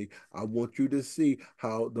wholly. I want you to see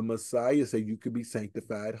how the Messiah said you could be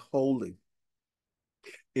sanctified wholly.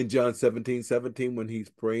 In John 17:17, when he's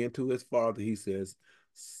praying to his Father, he says,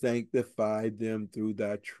 sanctify them through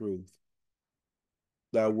thy truth.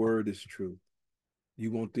 Thy word is truth.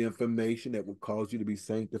 You want the information that will cause you to be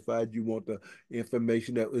sanctified. You want the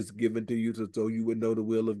information that was given to you so you would know the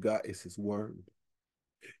will of God. It's his word.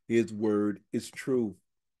 His word is truth.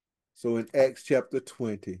 So in Acts chapter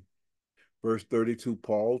 20, verse 32,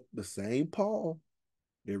 Paul, the same Paul,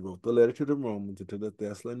 they wrote the letter to the Romans and to the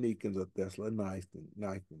Thessalonians or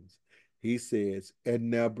Thessalonians. He says,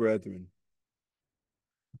 and now, brethren,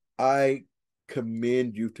 I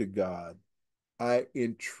commend you to God. I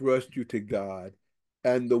entrust you to God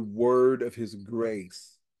and the word of his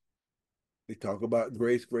grace. They talk about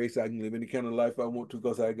grace. I can live any kind of life I want to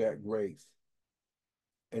because I got grace.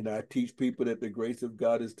 And I teach people that the grace of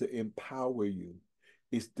God is to empower you,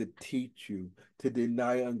 is to teach you, to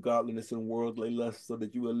deny ungodliness and worldly lust so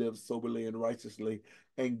that you will live soberly and righteously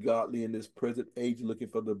and godly in this present age, looking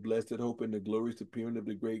for the blessed hope and the glorious appearing of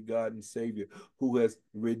the great God and Savior who has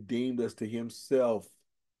redeemed us to himself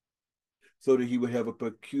so that he would have a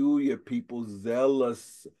peculiar people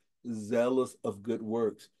zealous of good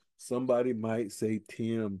works. Somebody might say,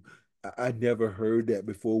 Tim, I never heard that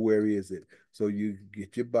before. Where is it? So you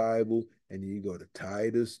get your Bible and you go to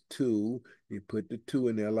Titus 2, you put the 2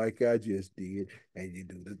 in there like I just did, and you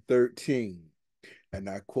do the 13. And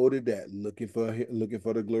I quoted that, looking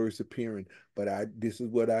for the glorious appearing. But this is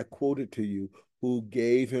what I quoted to you, who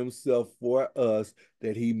gave himself for us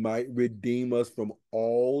that he might redeem us from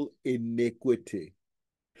all iniquity.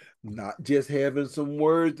 Not just having some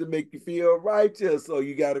words to make you feel righteous, so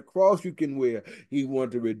you got a cross you can wear. He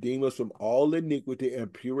wanted to redeem us from all iniquity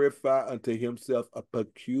and purify unto himself a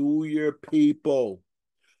peculiar people,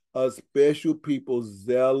 a special people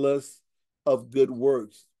zealous of good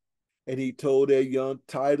works. And he told that young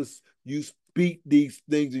Titus, you speak these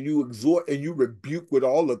things and you exhort and you rebuke with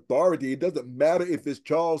all authority. It doesn't matter if it's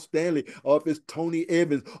Charles Stanley or if it's Tony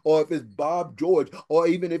Evans or if it's Bob George or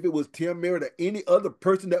even if it was Tim Merritt or any other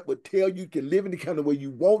person that would tell you can live any kind of way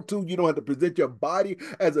you want to. You don't have to present your body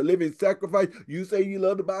as a living sacrifice. You say you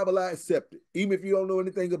love the Bible, I accept it, even if you don't know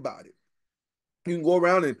anything about it. You can go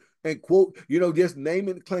around and quote, just name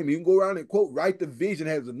it and claim it. You can go around and quote, write the vision.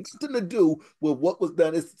 It has nothing to do with what was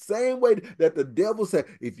done. It's the same way that the devil said,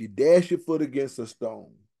 if you dash your foot against a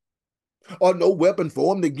stone, or no weapon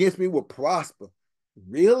formed against me will prosper.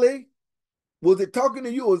 Really? Was it talking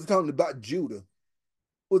to you or was it talking about Judah?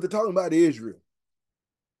 Was it talking about Israel?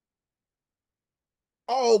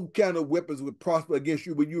 All kind of weapons would prosper against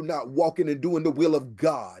you when you're not walking and doing the will of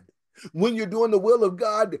God. When you're doing the will of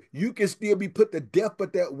God, you can still be put to death,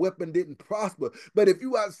 but that weapon didn't prosper. But if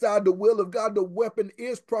you outside the will of God, the weapon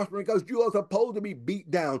is prospering because you are supposed to be beat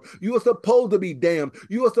down. You are supposed to be damned.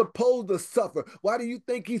 You are supposed to suffer. Why do you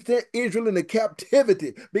think he sent Israel into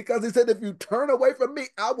captivity? Because he said, if you turn away from me,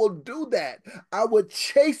 I will do that. I will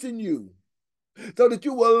chasten you so that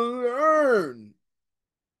you will learn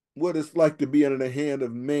what it's like to be under the hand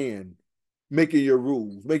of man, making your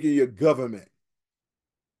rules, making your government,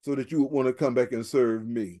 so that you would want to come back and serve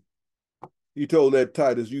me. He told that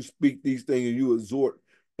Titus, you speak these things and you exhort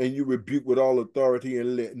and you rebuke with all authority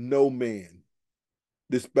and let no man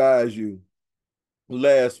despise you.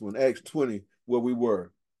 Last one, Acts 20, where we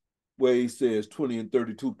were, where he says 20 and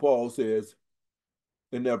 32, Paul says,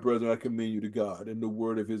 and now, brethren, I commend you to God and the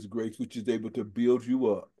word of his grace, which is able to build you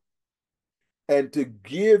up and to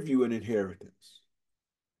give you an inheritance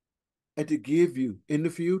and to give you in the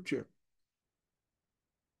future.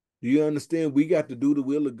 Do you understand? We got to do the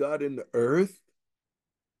will of God in the earth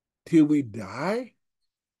till we die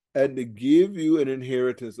and to give you an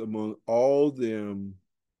inheritance among all them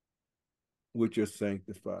which are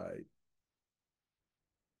sanctified.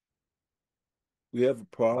 We have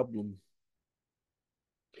a problem.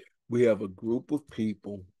 We have a group of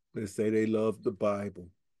people that say they love the Bible,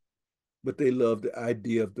 but they love the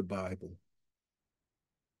idea of the Bible.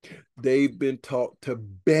 They've been taught to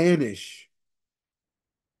banish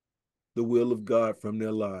the will of God from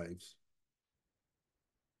their lives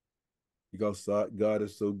because God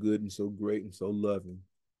is so good and so great and so loving.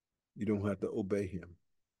 You don't have to obey him.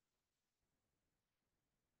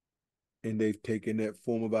 And they've taken that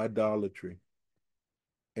form of idolatry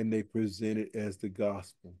and they present it as the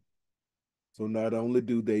gospel. So not only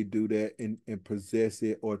do they do that and possess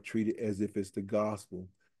it or treat it as if it's the gospel,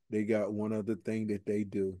 they got one other thing that they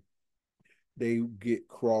do. They get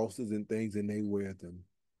crosses and things and they wear them.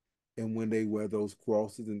 And when they wear those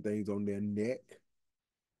crosses and things on their neck,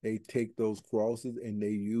 They take those crosses and they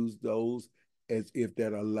use those as if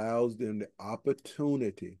that allows them the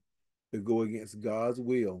opportunity to go against God's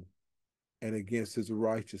will and against his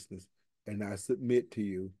righteousness. And I submit to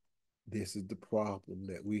you, this is the problem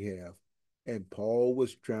that we have. And Paul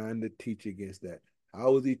was trying to teach against that.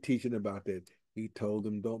 How was he teaching about that? He told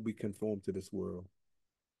them, don't be conformed to this world.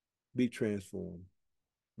 Be transformed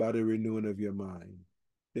by the renewing of your mind,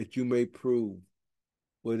 that you may prove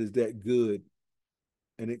what is that good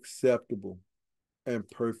and acceptable and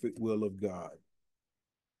perfect will of God.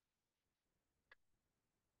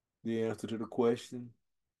 The answer to the question,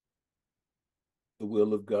 the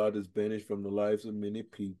will of God is banished from the lives of many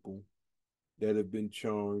people that have been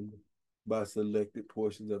charmed by selected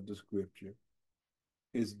portions of the scripture.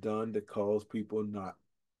 It's done to cause people not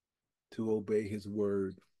to obey his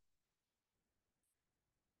word.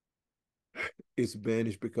 It's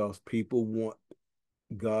banished because people want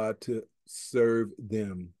God to serve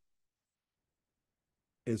them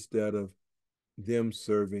instead of them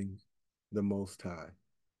serving the Most High.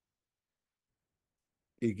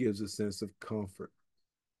 It gives a sense of comfort.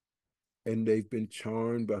 And they've been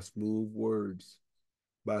charmed by smooth words,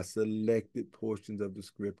 by selected portions of the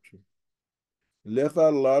scripture. Left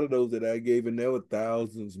out a lot of those that I gave, and there were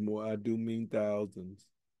thousands more. I do mean thousands.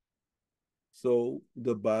 So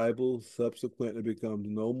the Bible subsequently becomes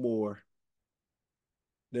no more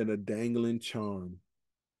than a dangling charm,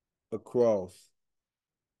 a cross,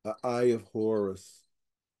 an eye of Horus,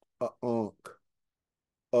 a ankh,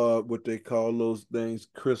 what they call those things,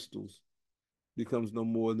 crystals, becomes no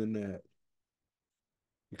more than that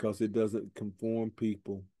because it doesn't conform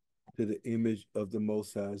people to the image of the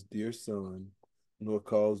Most High's dear Son, nor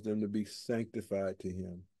cause them to be sanctified to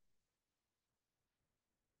him.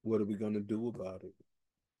 What are we going to do about it?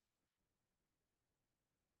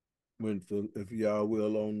 If y'all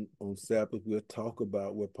will, on Sabbath, we'll talk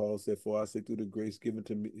about what Paul said, for I say through the grace given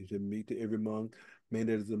to me to every man that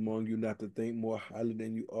is among you, not to think more highly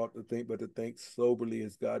than you ought to think, but to think soberly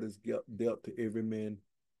as God has dealt to every man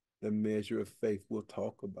the measure of faith. We'll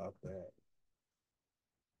talk about that.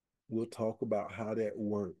 We'll talk about how that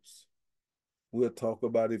works. We'll talk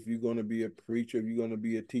about if you're going to be a preacher, if you're going to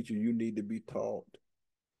be a teacher, you need to be taught.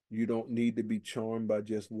 You don't need to be charmed by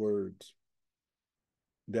just words.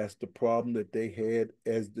 That's the problem that they had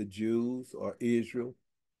as the Jews or Israel.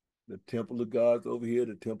 The temple of God's over here.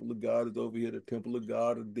 The temple of God is over here. The temple of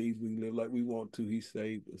God is these. We can live like we want to. He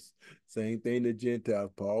saved us. Same thing to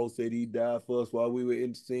Gentiles. Paul said he died for us while we were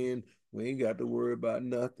in sin. We ain't got to worry about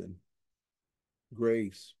nothing.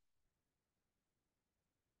 Grace.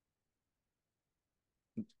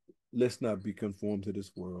 Let's not be conformed to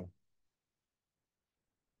this world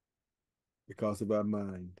because of our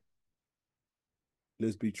mind.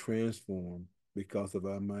 Let's be transformed because of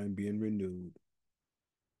our mind being renewed.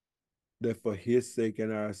 That for his sake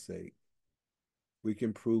and our sake, we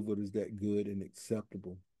can prove what is that good and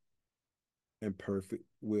acceptable and perfect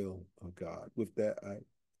will of God. With that, I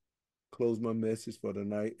close my message for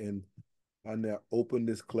tonight, and I now open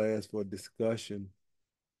this class for discussion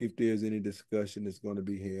if there's any discussion that's going to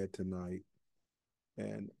be had tonight.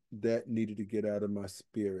 And that needed to get out of my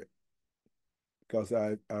spirit because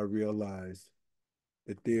I realized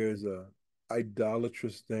that there's a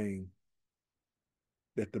idolatrous thing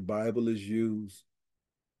that the Bible is used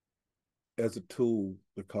as a tool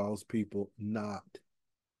to cause people not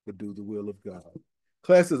to do the will of God.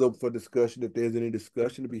 Class is open for discussion. If there's any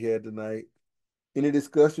discussion to be had tonight, any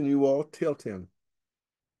discussion, you all tell Tim.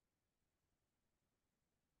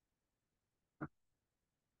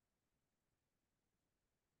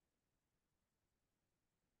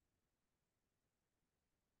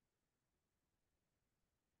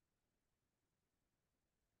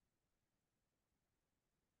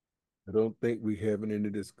 I don't think we having any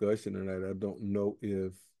discussion tonight. I don't know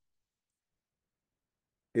if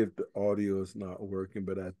the audio is not working,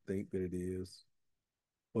 but I think that it is.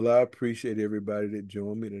 Well, I appreciate everybody that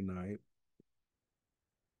joined me tonight.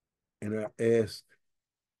 And I ask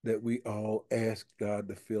that we all ask God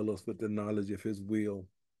to fill us with the knowledge of his will,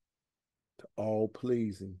 to all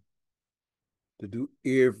pleasing, to do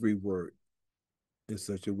every work in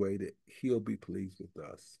such a way that he'll be pleased with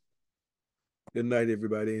us. Good night,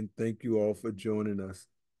 everybody, and thank you all for joining us.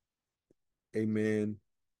 Amen,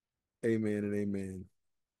 amen, and amen.